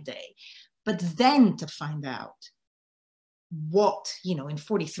great day. But then to find out what, in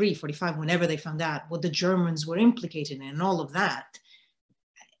 43, 45, whenever they found out what the Germans were implicated in and all of that,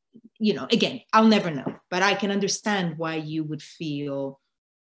 again, I'll never know. But I can understand why you would feel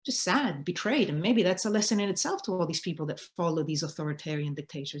just sad, betrayed. And maybe that's a lesson in itself to all these people that follow these authoritarian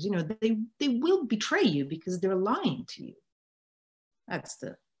dictators. They will betray you because they're lying to you. That's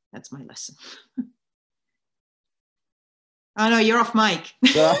my lesson. Oh no, you're off mic.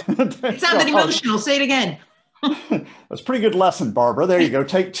 It sounded emotional. Say it again. That's a pretty good lesson, Barbara. There you go.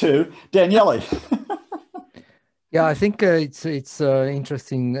 Take 2. Daniele. Yeah, I think it's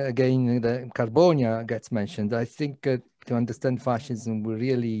interesting, again, that Carbonia gets mentioned. I think to understand fascism, we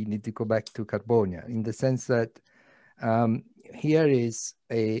really need to go back to Carbonia, in the sense that here is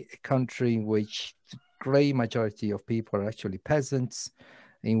a country in which the great majority of people are actually peasants,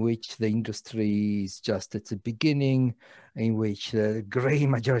 in which the industry is just at the beginning, in which the great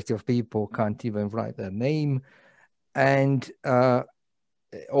majority of people can't even write their name, and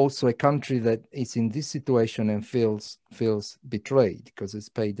also a country that is in this situation and feels betrayed because it's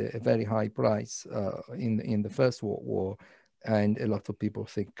paid a very high price in the First World War, and a lot of people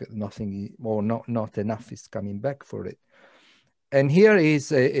think nothing or not enough is coming back for it. And here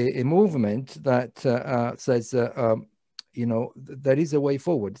is a movement that says, there is a way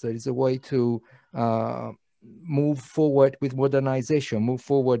forward. There is a way to move forward with modernization, move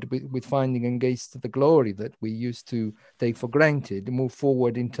forward with finding against the glory that we used to take for granted, move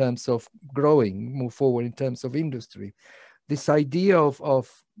forward in terms of growing, move forward in terms of industry. This idea of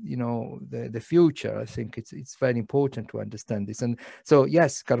the future, I think it's very important to understand this. And so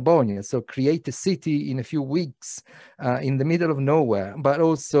yes, Carbonia, so create a city in a few weeks in the middle of nowhere, but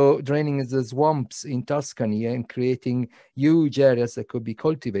also draining the swamps in Tuscany and creating huge areas that could be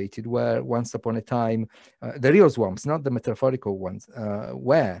cultivated, where once upon a time, the real swamps, not the metaphorical ones,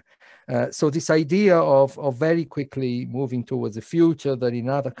 were. So this idea of very quickly moving towards a future that in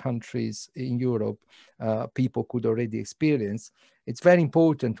other countries in Europe, people could already experience, it's very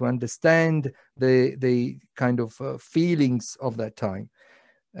important to understand the kind of feelings of that time.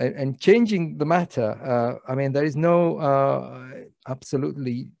 And changing the matter, I mean, there is no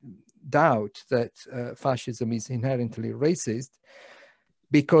absolutely doubt that fascism is inherently racist,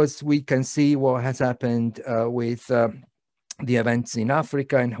 because we can see what has happened with the events in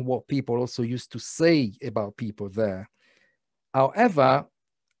Africa and what people also used to say about people there. However,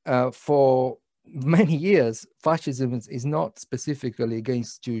 for many years, fascism is not specifically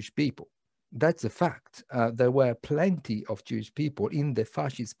against Jewish people. That's a fact. There were plenty of Jewish people in the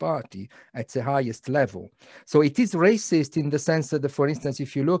fascist party at the highest level. So it is racist in the sense that, for instance,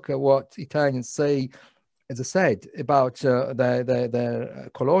 if you look at what Italians say, as I said, about their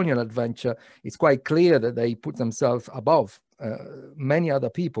colonial adventure, it's quite clear that they put themselves above many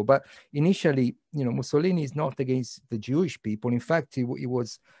other people. But initially, Mussolini is not against the Jewish people. In fact, he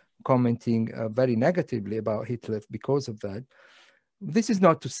was commenting very negatively about Hitler because of that. This is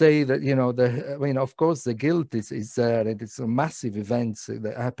not to say that, of course, the guilt is there, and it's a massive events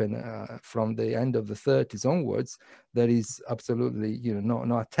that happen from the end of the 30s onwards. There is absolutely,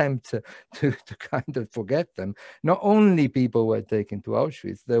 no attempt to kind of forget them. Not only people were taken to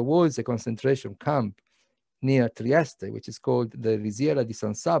Auschwitz, there was a concentration camp near Trieste, which is called the Risiera di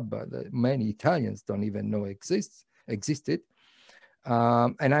San Sabba, that many Italians don't even know existed.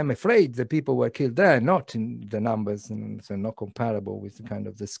 And I'm afraid the people were killed there, not in the numbers, and so not comparable with the kind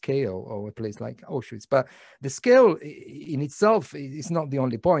of the scale of a place like Auschwitz. But the scale in itself is not the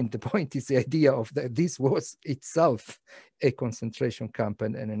only point. The point is the idea of that this was itself a concentration camp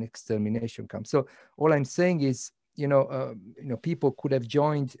and an extermination camp. So all I'm saying is, people could have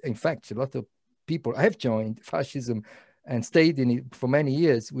joined. In fact, a lot of people have joined fascism and stayed in it for many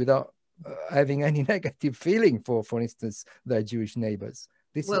years without having any negative feeling for instance, their Jewish neighbors.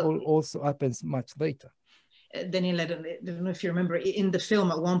 This also happens much later. Daniele, I don't know if you remember, in the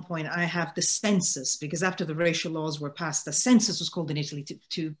film at one point, I have the census, because after the racial laws were passed, the census was called in Italy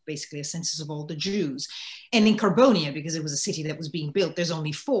to basically a census of all the Jews. And in Carbonia, because it was a city that was being built, there's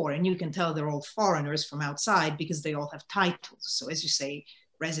only 4, and you can tell they're all foreigners from outside because they all have titles. So as you say,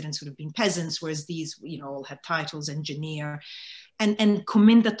 residents would have been peasants, whereas these, all had titles, engineer. And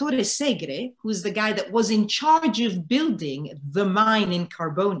Commendatore Segre, who's the guy that was in charge of building the mine in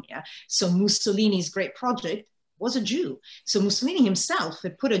Carbonia, so Mussolini's great project, was a Jew. So Mussolini himself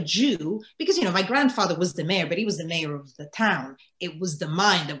had put a Jew, because, my grandfather was the mayor, but he was the mayor of the town. It was the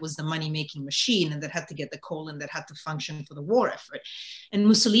mine that was the money-making machine and that had to get the coal and that had to function for the war effort. And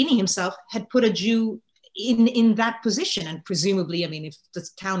Mussolini himself had put a Jew in that position. And presumably, if the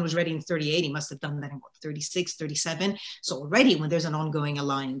town was ready in 38, he must have done that in 36, 37. So already when there's an ongoing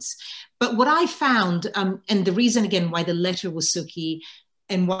alliance. But what I found, and the reason again why the letter was so key,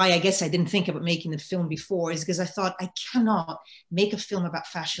 and why I guess I didn't think about making the film before, is because I thought I cannot make a film about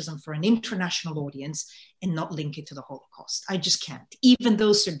fascism for an international audience and not link it to the Holocaust. I just can't. Even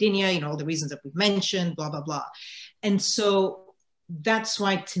though Sardinia, all the reasons that we've mentioned, blah, blah, blah. And so that's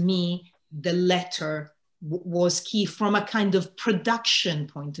why, to me, the letter was key from a kind of production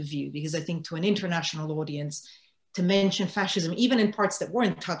point of view, because I think to an international audience, to mention fascism, even in parts that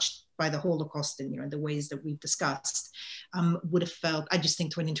weren't touched by the Holocaust in the ways that we've discussed, would have felt, I just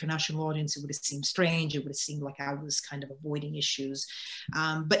think to an international audience, it would have seemed strange. It would have seemed like I was kind of avoiding issues.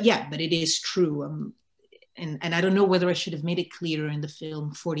 But it is true. And I don't know whether I should have made it clearer in the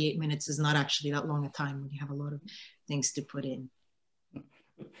film. 48 minutes is not actually that long a time when you have a lot of things to put in.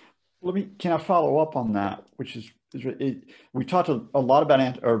 Can I follow up on that? Which is we talked a lot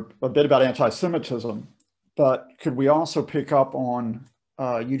about, or a bit about anti-Semitism, but could we also pick up on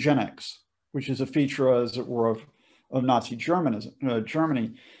eugenics, which is a feature, as it were, of Nazi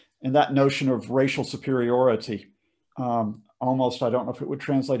Germany, and that notion of racial superiority. Almost, I don't know if it would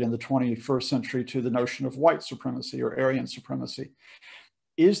translate in the 21st century to the notion of white supremacy or Aryan supremacy.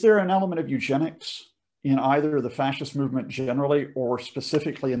 Is there an element of eugenics in either the fascist movement generally or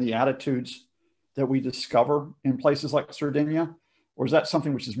specifically in the attitudes that we discover in places like Sardinia? Or is that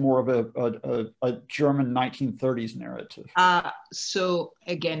something which is more of a German 1930s narrative? So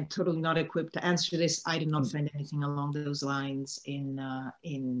again, totally not equipped to answer this. I did not find anything along those lines in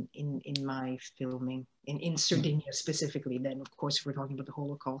my filming, in Sardinia specifically. Then, of course, if we're talking about the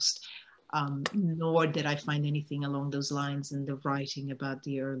Holocaust. Nor did I find anything along those lines in the writing about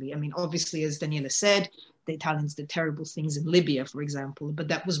the early, obviously, as Daniele said, the Italians did terrible things in Libya, for example, but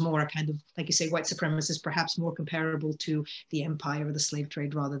that was more a kind of, like you say, white supremacist, perhaps more comparable to the empire or the slave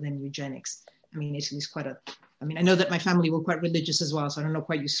trade rather than eugenics. Italy's quite I know that my family were quite religious as well, so I don't know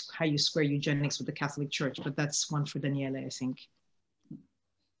quite how you square eugenics with the Catholic Church, but that's one for Daniele, I think.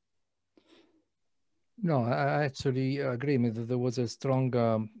 No, I actually agree with that. There was a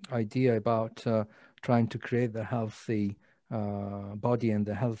strong idea about trying to create the healthy body and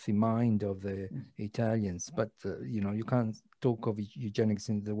the healthy mind of the Italians. But, you can't talk of eugenics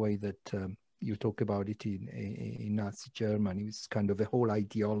in the way that you talk about it in Nazi Germany. It's kind of a whole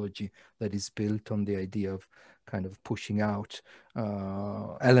ideology that is built on the idea of kind of pushing out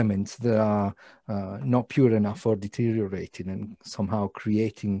elements that are not pure enough or deteriorating, and somehow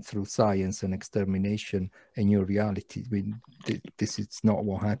creating through science and extermination a new reality. This is not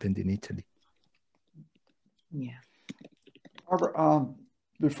what happened in Italy. Yeah. Barbara,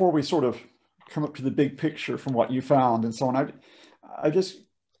 before we sort of come up to the big picture from what you found and so on, I just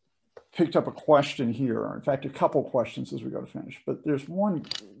picked up a question here. In fact, a couple questions as we go to finish, but there's one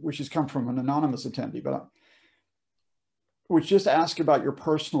which has come from an anonymous attendee, but which just asked about your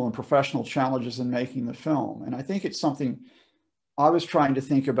personal and professional challenges in making the film. And I think it's something I was trying to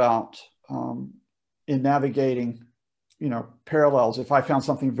think about in navigating, parallels. If I found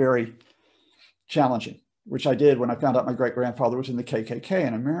something very challenging, which I did when I found out my great-grandfather was in the KKK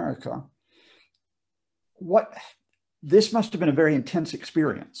in America, this must have been a very intense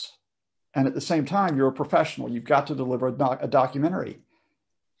experience. And at the same time, you're a professional. You've got to deliver a documentary.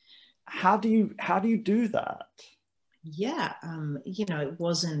 How do you do that? Yeah, it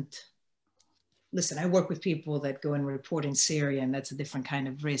wasn't listen, I work with people that go and report in Syria, and that's a different kind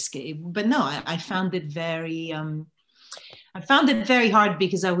of risk. But no, I found it very, I found it very hard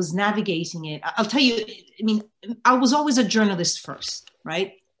because I was navigating it. I'll tell you, I mean, I was always a journalist first,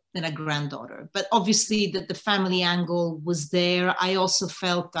 right? Then a granddaughter. But obviously the family angle was there. I also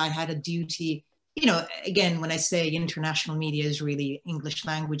felt I had a duty, you know, again, when I say international media is really English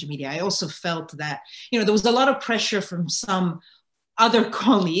language media, I also felt that, you know, there was a lot of pressure from some other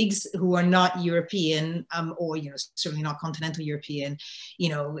colleagues who are not European, or, you know, certainly not continental European, you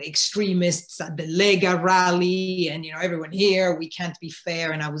know, extremists at the Lega rally, and, you know, everyone here, we can't be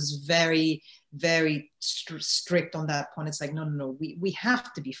fair. And I was very, very strict on that point. It's like, no, we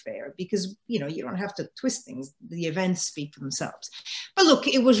have to be fair, because, you know, you don't have to twist things. The events speak for themselves. But look,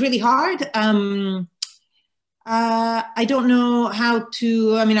 it was really hard. I don't know how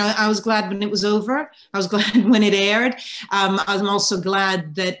to, I mean, I was glad when it was over. I was glad when it aired. I'm also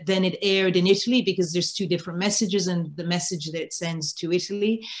glad that then it aired in Italy, because there's two different messages, and the message that it sends to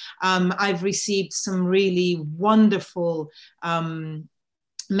Italy. I've received some really wonderful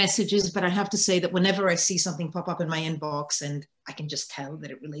messages, but I have to say that whenever I see something pop up in my inbox and I can just tell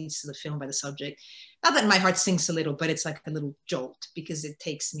that it relates to the film by the subject, not that my heart sinks a little, but it's like a little jolt, because it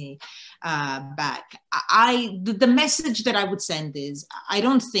takes me back. The message that I would send is, I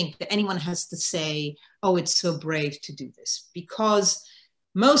don't think that anyone has to say, oh, it's so brave to do this, because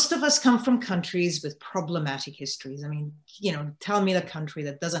most of us come from countries with problematic histories. I mean, you know, tell me the country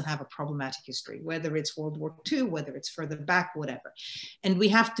that doesn't have a problematic history, whether it's World War II, whether it's further back, whatever. And we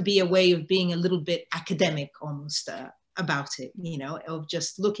have to be a way of being a little bit academic almost about it, you know, of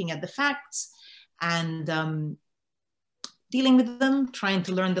just looking at the facts and dealing with them, trying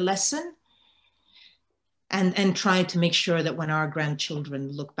to learn the lesson, and trying to make sure that when our grandchildren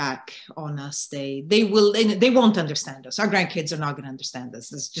look back on us, they won't understand us. Our grandkids are not going to understand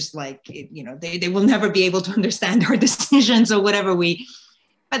us. It's just like, you know, they will never be able to understand our decisions or whatever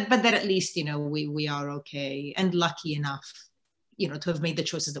but that at least, you know, we are okay and lucky enough, you know, to have made the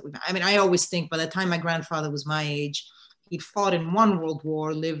choices that we've made. I mean, I always think by the time my grandfather was my age, he'd fought in one world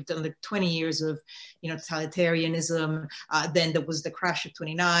war, lived under 20 years of, you know, totalitarianism. Then there was the crash of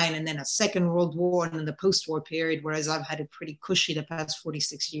 29, and then a second world war, and then the post-war period, whereas I've had it pretty cushy the past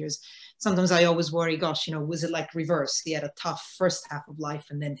 46 years. Sometimes I always worry, gosh, you know, was it like reverse? He had a tough first half of life,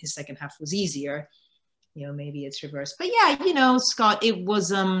 and then his second half was easier. You know, maybe it's reversed. But yeah, you know, Scott, it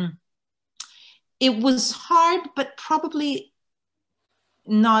was hard, but probably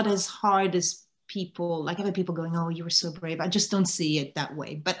not as hard as people, like other people going, oh, you were so brave. I just don't see it that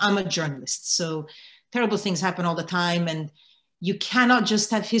way. But I'm a journalist, so terrible things happen all the time, and you cannot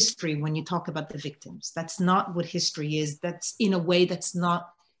just have history when you talk about the victims. That's not what history is. That's, in a way, that's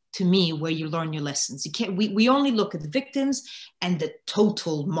not, to me, where you learn your lessons. You can't. We only look at the victims and the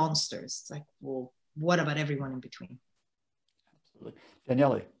total monsters. It's like, well, what about everyone in between? Absolutely.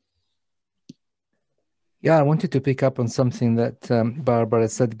 Daniele. Yeah, I wanted to pick up on something that Barbara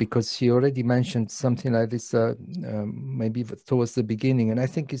said, because she already mentioned something like this maybe towards the beginning. And I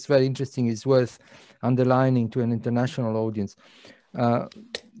think it's very interesting. It's worth underlining to an international audience.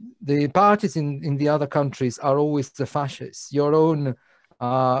 The parties in the other countries are always the fascists. Your own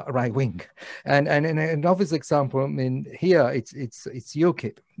right wing. And an obvious example, I mean, here it's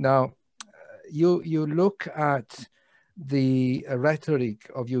UKIP. Now, you look at the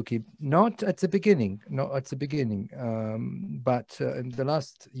rhetoric of UKIP, not at the beginning, but in the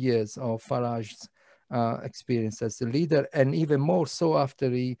last years of Farage's experience as the leader, and even more so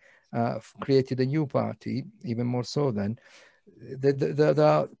after he created a new party, even more so then, there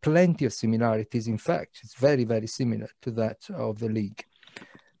are plenty of similarities. In fact, it's very, very similar to that of the League.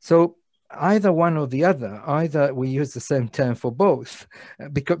 So either one or the other, either we use the same term for both,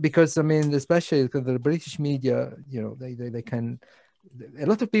 because I mean, especially the British media, you know, they can, a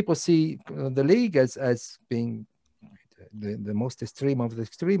lot of people see the League as being the most extreme of the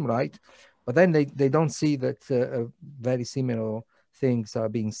extreme right, but then they don't see that very similar things are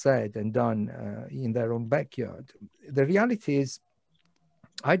being said and done in their own backyard. The reality is,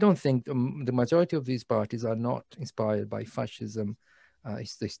 I don't think the majority of these parties are not inspired by fascism.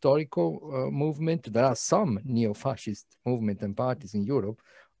 It's the historical movement. There are some neo-fascist movement and parties in Europe,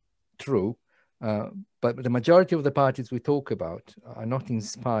 true, but the majority of the parties we talk about are not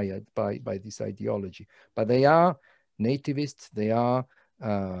inspired by this ideology. But they are nativists. They are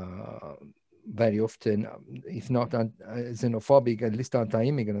very often, if not xenophobic, at least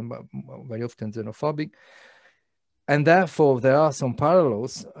anti-immigrant, but very often xenophobic. And therefore, there are some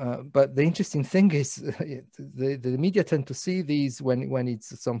parallels. But the interesting thing is the media tend to see these when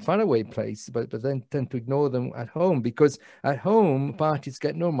it's some faraway place, but then tend to ignore them at home, because at home, parties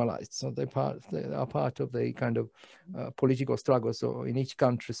get normalized. So they are part of the kind of political struggle. So in each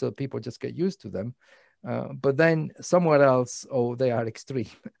country, so people just get used to them. But then somewhere else, oh, they are extreme.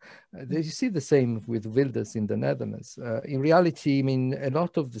 You see the same with Wilders in the Netherlands. In reality, I mean, a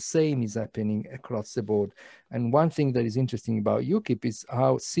lot of the same is happening across the board. And one thing that is interesting about UKIP is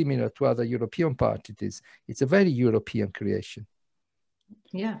how similar to other European parties it is. It's a very European creation.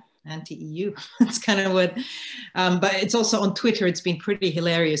 Yeah, anti-EU. That's kind of what, but it's also on Twitter, it's been pretty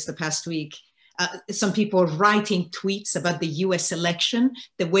hilarious the past week. Some people writing tweets about the US election,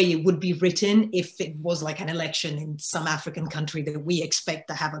 the way it would be written if it was like an election in some African country that we expect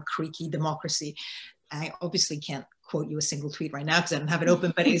to have a creaky democracy. I obviously can't quote you a single tweet right now because I don't have it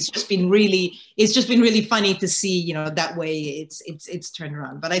open, but it's just been really funny to see, you know, that way it's turned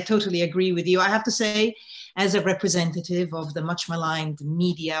around. But I totally agree with you. I have to say, as a representative of the much maligned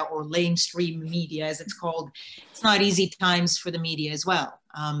media, or mainstream media as it's called, it's not easy times for the media as well.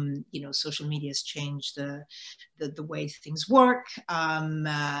 You know, social media has changed the way things work.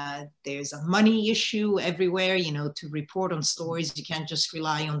 There's a money issue everywhere. You know, to report on stories, you can't just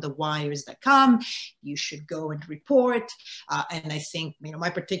rely on the wires that come. You should go and report. And I think, you know, my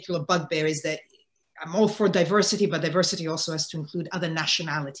particular bugbear is that I'm all for diversity, but diversity also has to include other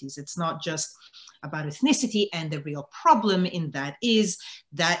nationalities. It's not just about ethnicity. And the real problem in that is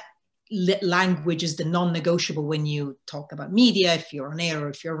that language is the non-negotiable when you talk about media, if you're on air or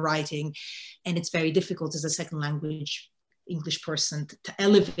if you're writing. And it's very difficult as a second language English person to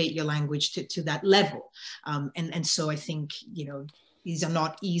elevate your language to that level. And so I think, you know, these are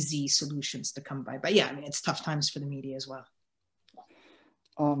not easy solutions to come by. But yeah, I mean, it's tough times for the media as well.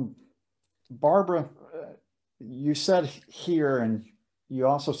 Barbara, you said here, and you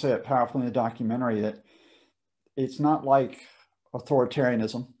also say it powerfully in the documentary, that it's not like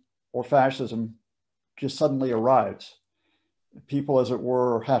authoritarianism or fascism just suddenly arrives. People, as it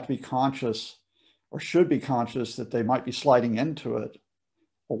were, have to be conscious, or should be conscious, that they might be sliding into it,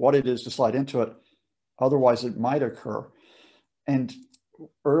 or what it is to slide into it. Otherwise, it might occur. And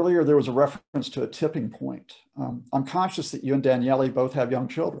earlier, there was a reference to a tipping point. I'm conscious that you and Daniele both have young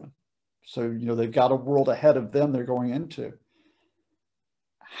children. So, you know, they've got a world ahead of them they're going into.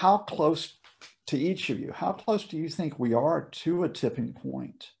 How close to each of you, how close do you think we are to a tipping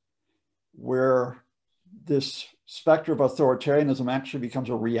point where this specter of authoritarianism actually becomes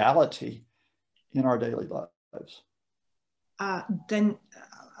a reality in our daily lives? Then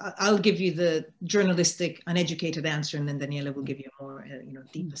I'll give you the journalistic, uneducated answer, and then Daniele will give you a more, you know,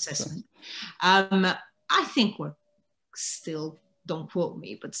 deep assessment. I think we're still, don't quote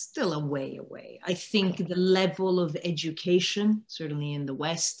me, but still a way away. I think the level of education, certainly in the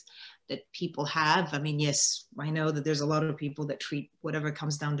West, that people have. I mean, yes, I know that there's a lot of people that treat whatever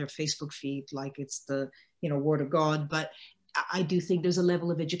comes down their Facebook feed like it's the, you know, word of God, but I do think there's a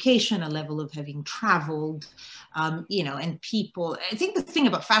level of education, a level of having traveled, you know, and people, I think the thing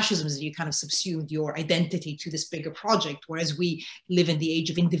about fascism is that you kind of subsumed your identity to this bigger project, whereas we live in the age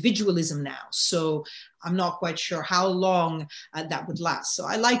of individualism now. So I'm not quite sure how long that would last. So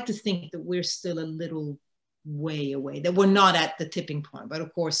I like to think that we're still a little way away, that we're not at the tipping point. But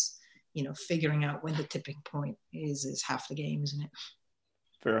of course, you know, figuring out when the tipping point is half the game, isn't it?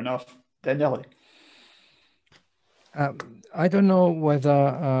 Fair enough. Daniele. I don't know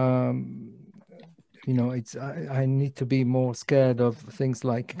whether, you know, it's I need to be more scared of things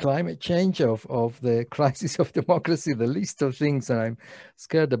like climate change, of the crisis of democracy. The list of things that I'm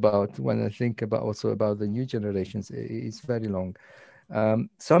scared about when I think about also about the new generations is very long.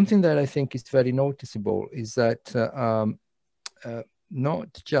 Something that I think is very noticeable is that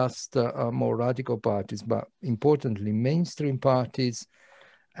not just more radical parties, but importantly, mainstream parties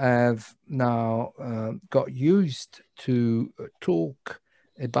have now got used to talk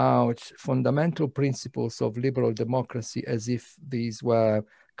about fundamental principles of liberal democracy as if these were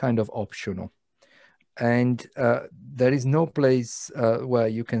kind of optional. And there is no place where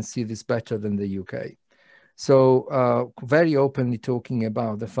you can see this better than the UK. So very openly talking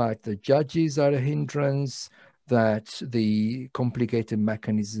about the fact that judges are a hindrance, that the complicated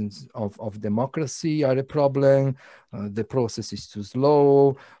mechanisms of democracy are a problem, the process is too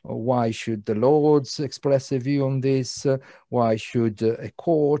slow, why should the Lords express a view on this, why should a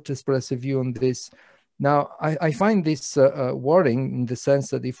court express a view on this? Now, I find this worrying in the sense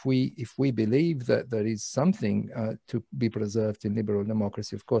that if we believe that there is something to be preserved in liberal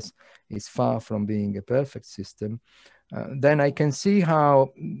democracy, of course, it's far from being a perfect system. then I can see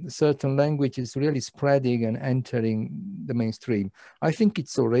how certain language is really spreading and entering the mainstream. I think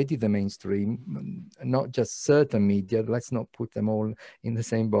it's already the mainstream, not just certain media. Let's not put them all in the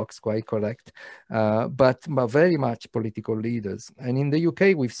same box, quite correct, but very much political leaders. And in the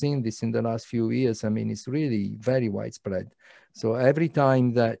UK, we've seen this in the last few years. I mean, it's really very widespread. So every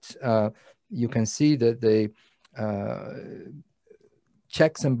time that you can see that the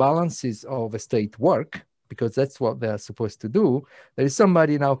checks and balances of a state work, because that's what they're supposed to do, there is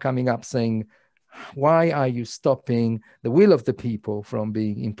somebody now coming up saying, why are you stopping the will of the people from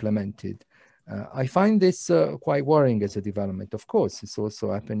being implemented? I find this quite worrying as a development. Of course, it's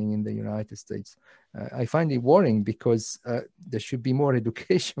also happening in the United States. I find it worrying because there should be more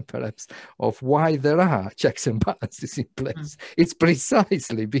education, perhaps, of why there are checks and balances in place. It's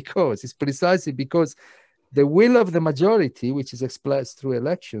precisely because the will of the majority, which is expressed through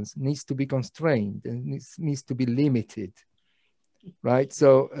elections, needs to be constrained and needs to be limited, right?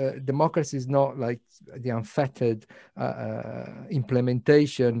 So democracy is not like the unfettered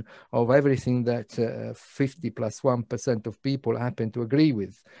implementation of everything that 50+1% of people happen to agree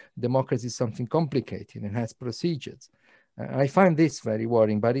with. Democracy is something complicated and has procedures. I find this very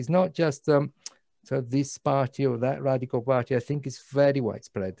worrying, but it's not just so this party or that radical party. I think it's very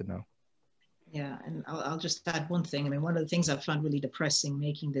widespread now. Yeah, and I'll just add one thing. I mean, one of the things I found really depressing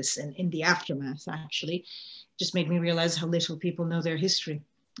making this, and in the aftermath, actually, just made me realize how little people know their history.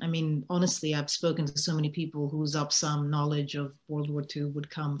 I mean, honestly, I've spoken to so many people whose some knowledge of World War II would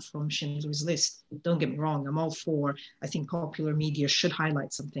come from Schindler's List. Don't get me wrong, I'm all for, I think popular media should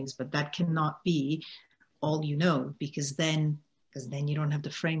highlight some things, but that cannot be all you know, because then you don't have the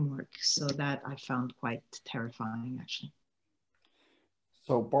framework. So that I found quite terrifying, actually.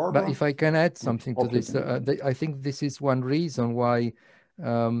 So Barbara? But if I can add something to this, I think this is one reason why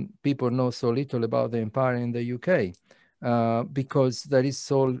people know so little about the empire in the UK, because there is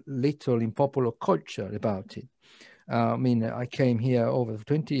so little in popular culture about it. I mean, I came here over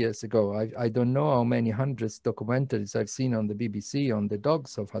 20 years ago. I don't know how many hundreds of documentaries I've seen on the BBC on the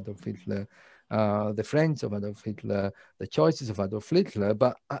dogs of Adolf Hitler, the friends of Adolf Hitler, the choices of Adolf Hitler.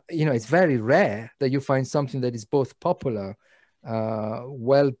 But, you know, it's very rare that you find something that is both popular,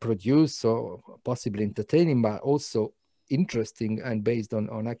 well produced or possibly entertaining, but also interesting and based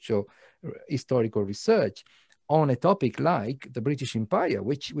on actual historical research on a topic like the British Empire,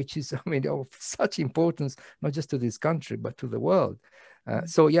 which is, I mean, of such importance, not just to this country, but to the world.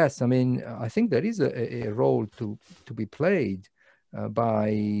 So yes, I mean, I think there is a role to be played by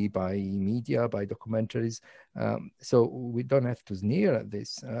media, by documentaries. So we don't have to sneer at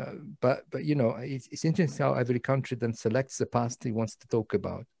this, but you know, it's interesting how every country then selects the past it wants to talk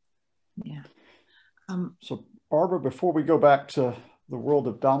about. Yeah. So Barbara, before we go back to the world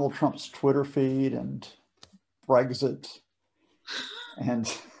of Donald Trump's Twitter feed and Brexit and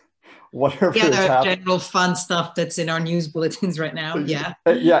whatever yeah, is happening, general fun stuff that's in our news bulletins right now. Yeah.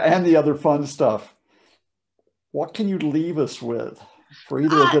 Yeah, and the other fun stuff. What can you leave us with for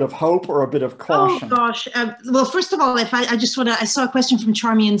either a bit of hope or a bit of caution? Oh gosh. Well, first of all, I saw a question from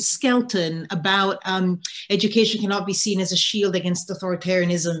Charmian Skelton about education cannot be seen as a shield against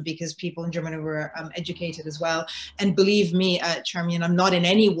authoritarianism because people in Germany were educated as well. And believe me, Charmian, I'm not in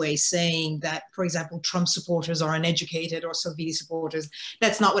any way saying that, for example, Trump supporters are uneducated or Salvini supporters.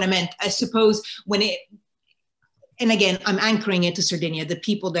 That's not what I meant. I suppose and again, I'm anchoring it to Sardinia. The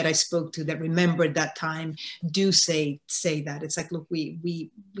people that I spoke to that remembered that time do say that. It's like, look, we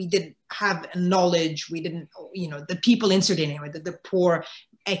didn't have knowledge. We didn't, you know, the people in Sardinia, the poor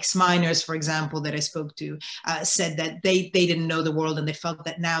ex-miners, for example, that I spoke to, said that they didn't know the world, and they felt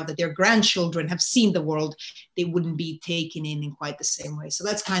that now that their grandchildren have seen the world, they wouldn't be taken in quite the same way. So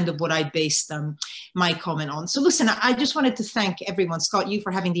that's kind of what I based my comment on. So listen, I just wanted to thank everyone. Scott, you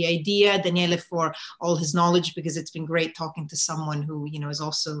for having the idea, Daniele for all his knowledge, because it's been great talking to someone who, you know, is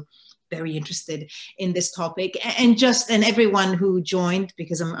also very interested in this topic, and everyone who joined,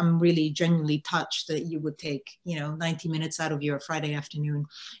 because I'm really genuinely touched that you would take, you know, 90 minutes out of your Friday afternoon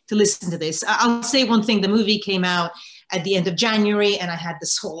to listen to this. I'll say one thing: the movie came out at the end of January, and I had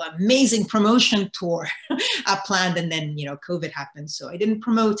this whole amazing promotion tour planned, and then, you know, COVID happened, so I didn't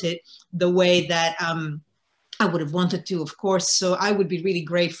promote it the way that I would have wanted to, of course. So I would be really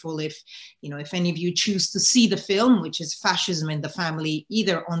grateful if, you know, if any of you choose to see the film, which is Fascism in the Family,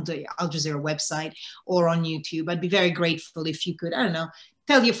 either on the Al Jazeera website or on YouTube. I'd be very grateful if you could, I don't know,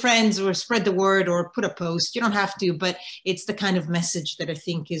 tell your friends or spread the word or put a post. You don't have to, but it's the kind of message that I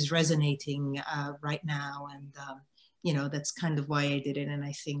think is resonating right now. And, you know, that's kind of why I did it. And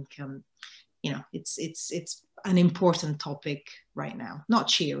I think, you know, it's an important topic right now. Not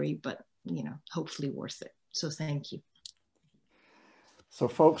cheery, but, you know, hopefully worth it. So thank you. So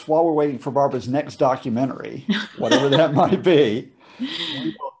folks, while we're waiting for Barbara's next documentary, whatever that might be,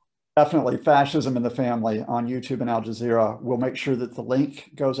 we will definitely Fascism in the Family on YouTube and Al Jazeera. We'll make sure that the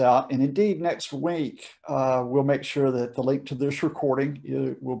link goes out. And indeed, next week, we'll make sure that the link to this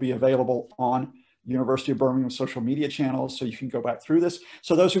recording will be available on University of Birmingham social media channels, so you can go back through this.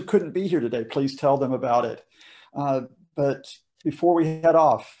 So those who couldn't be here today, please tell them about it. But before we head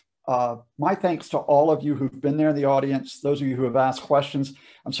off, my thanks to all of you who've been there in the audience, those of you who have asked questions.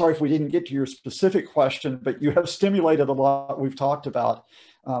 I'm sorry if we didn't get to your specific question, but you have stimulated a lot we've talked about.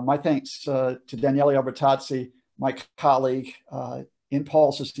 My thanks to Daniele Albertazzi, my colleague in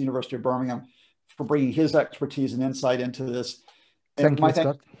policy at the University of Birmingham, for bringing his expertise and insight into this. And Thank you,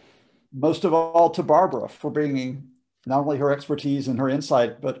 Scott. Most of all to Barbara for bringing not only her expertise and her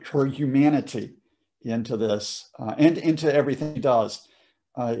insight, but her humanity into this and into everything she does.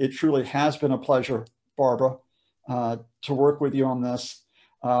 It truly has been a pleasure, Barbara, to work with you on this.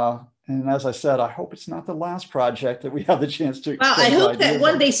 And as I said, I hope it's not the last project that we have the chance to. Well, I hope that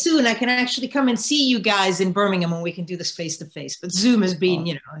one day soon I can actually come and see you guys in Birmingham when we can do this face to face. But Zoom has been,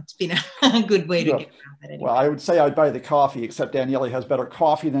 it's been a good way to get around that. Anyway. Well, I would say I'd buy the coffee, except Daniele has better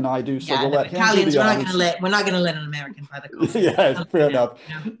coffee than I do, so we'll let him Italians, do the we're not going to let an American buy the coffee. Yeah, fair enough.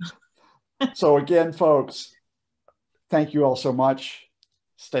 So again, folks, thank you all so much.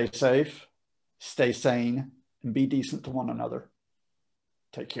 Stay safe, stay sane, and be decent to one another.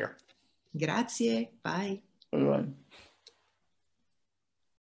 Take care. Grazie. Bye. Bye.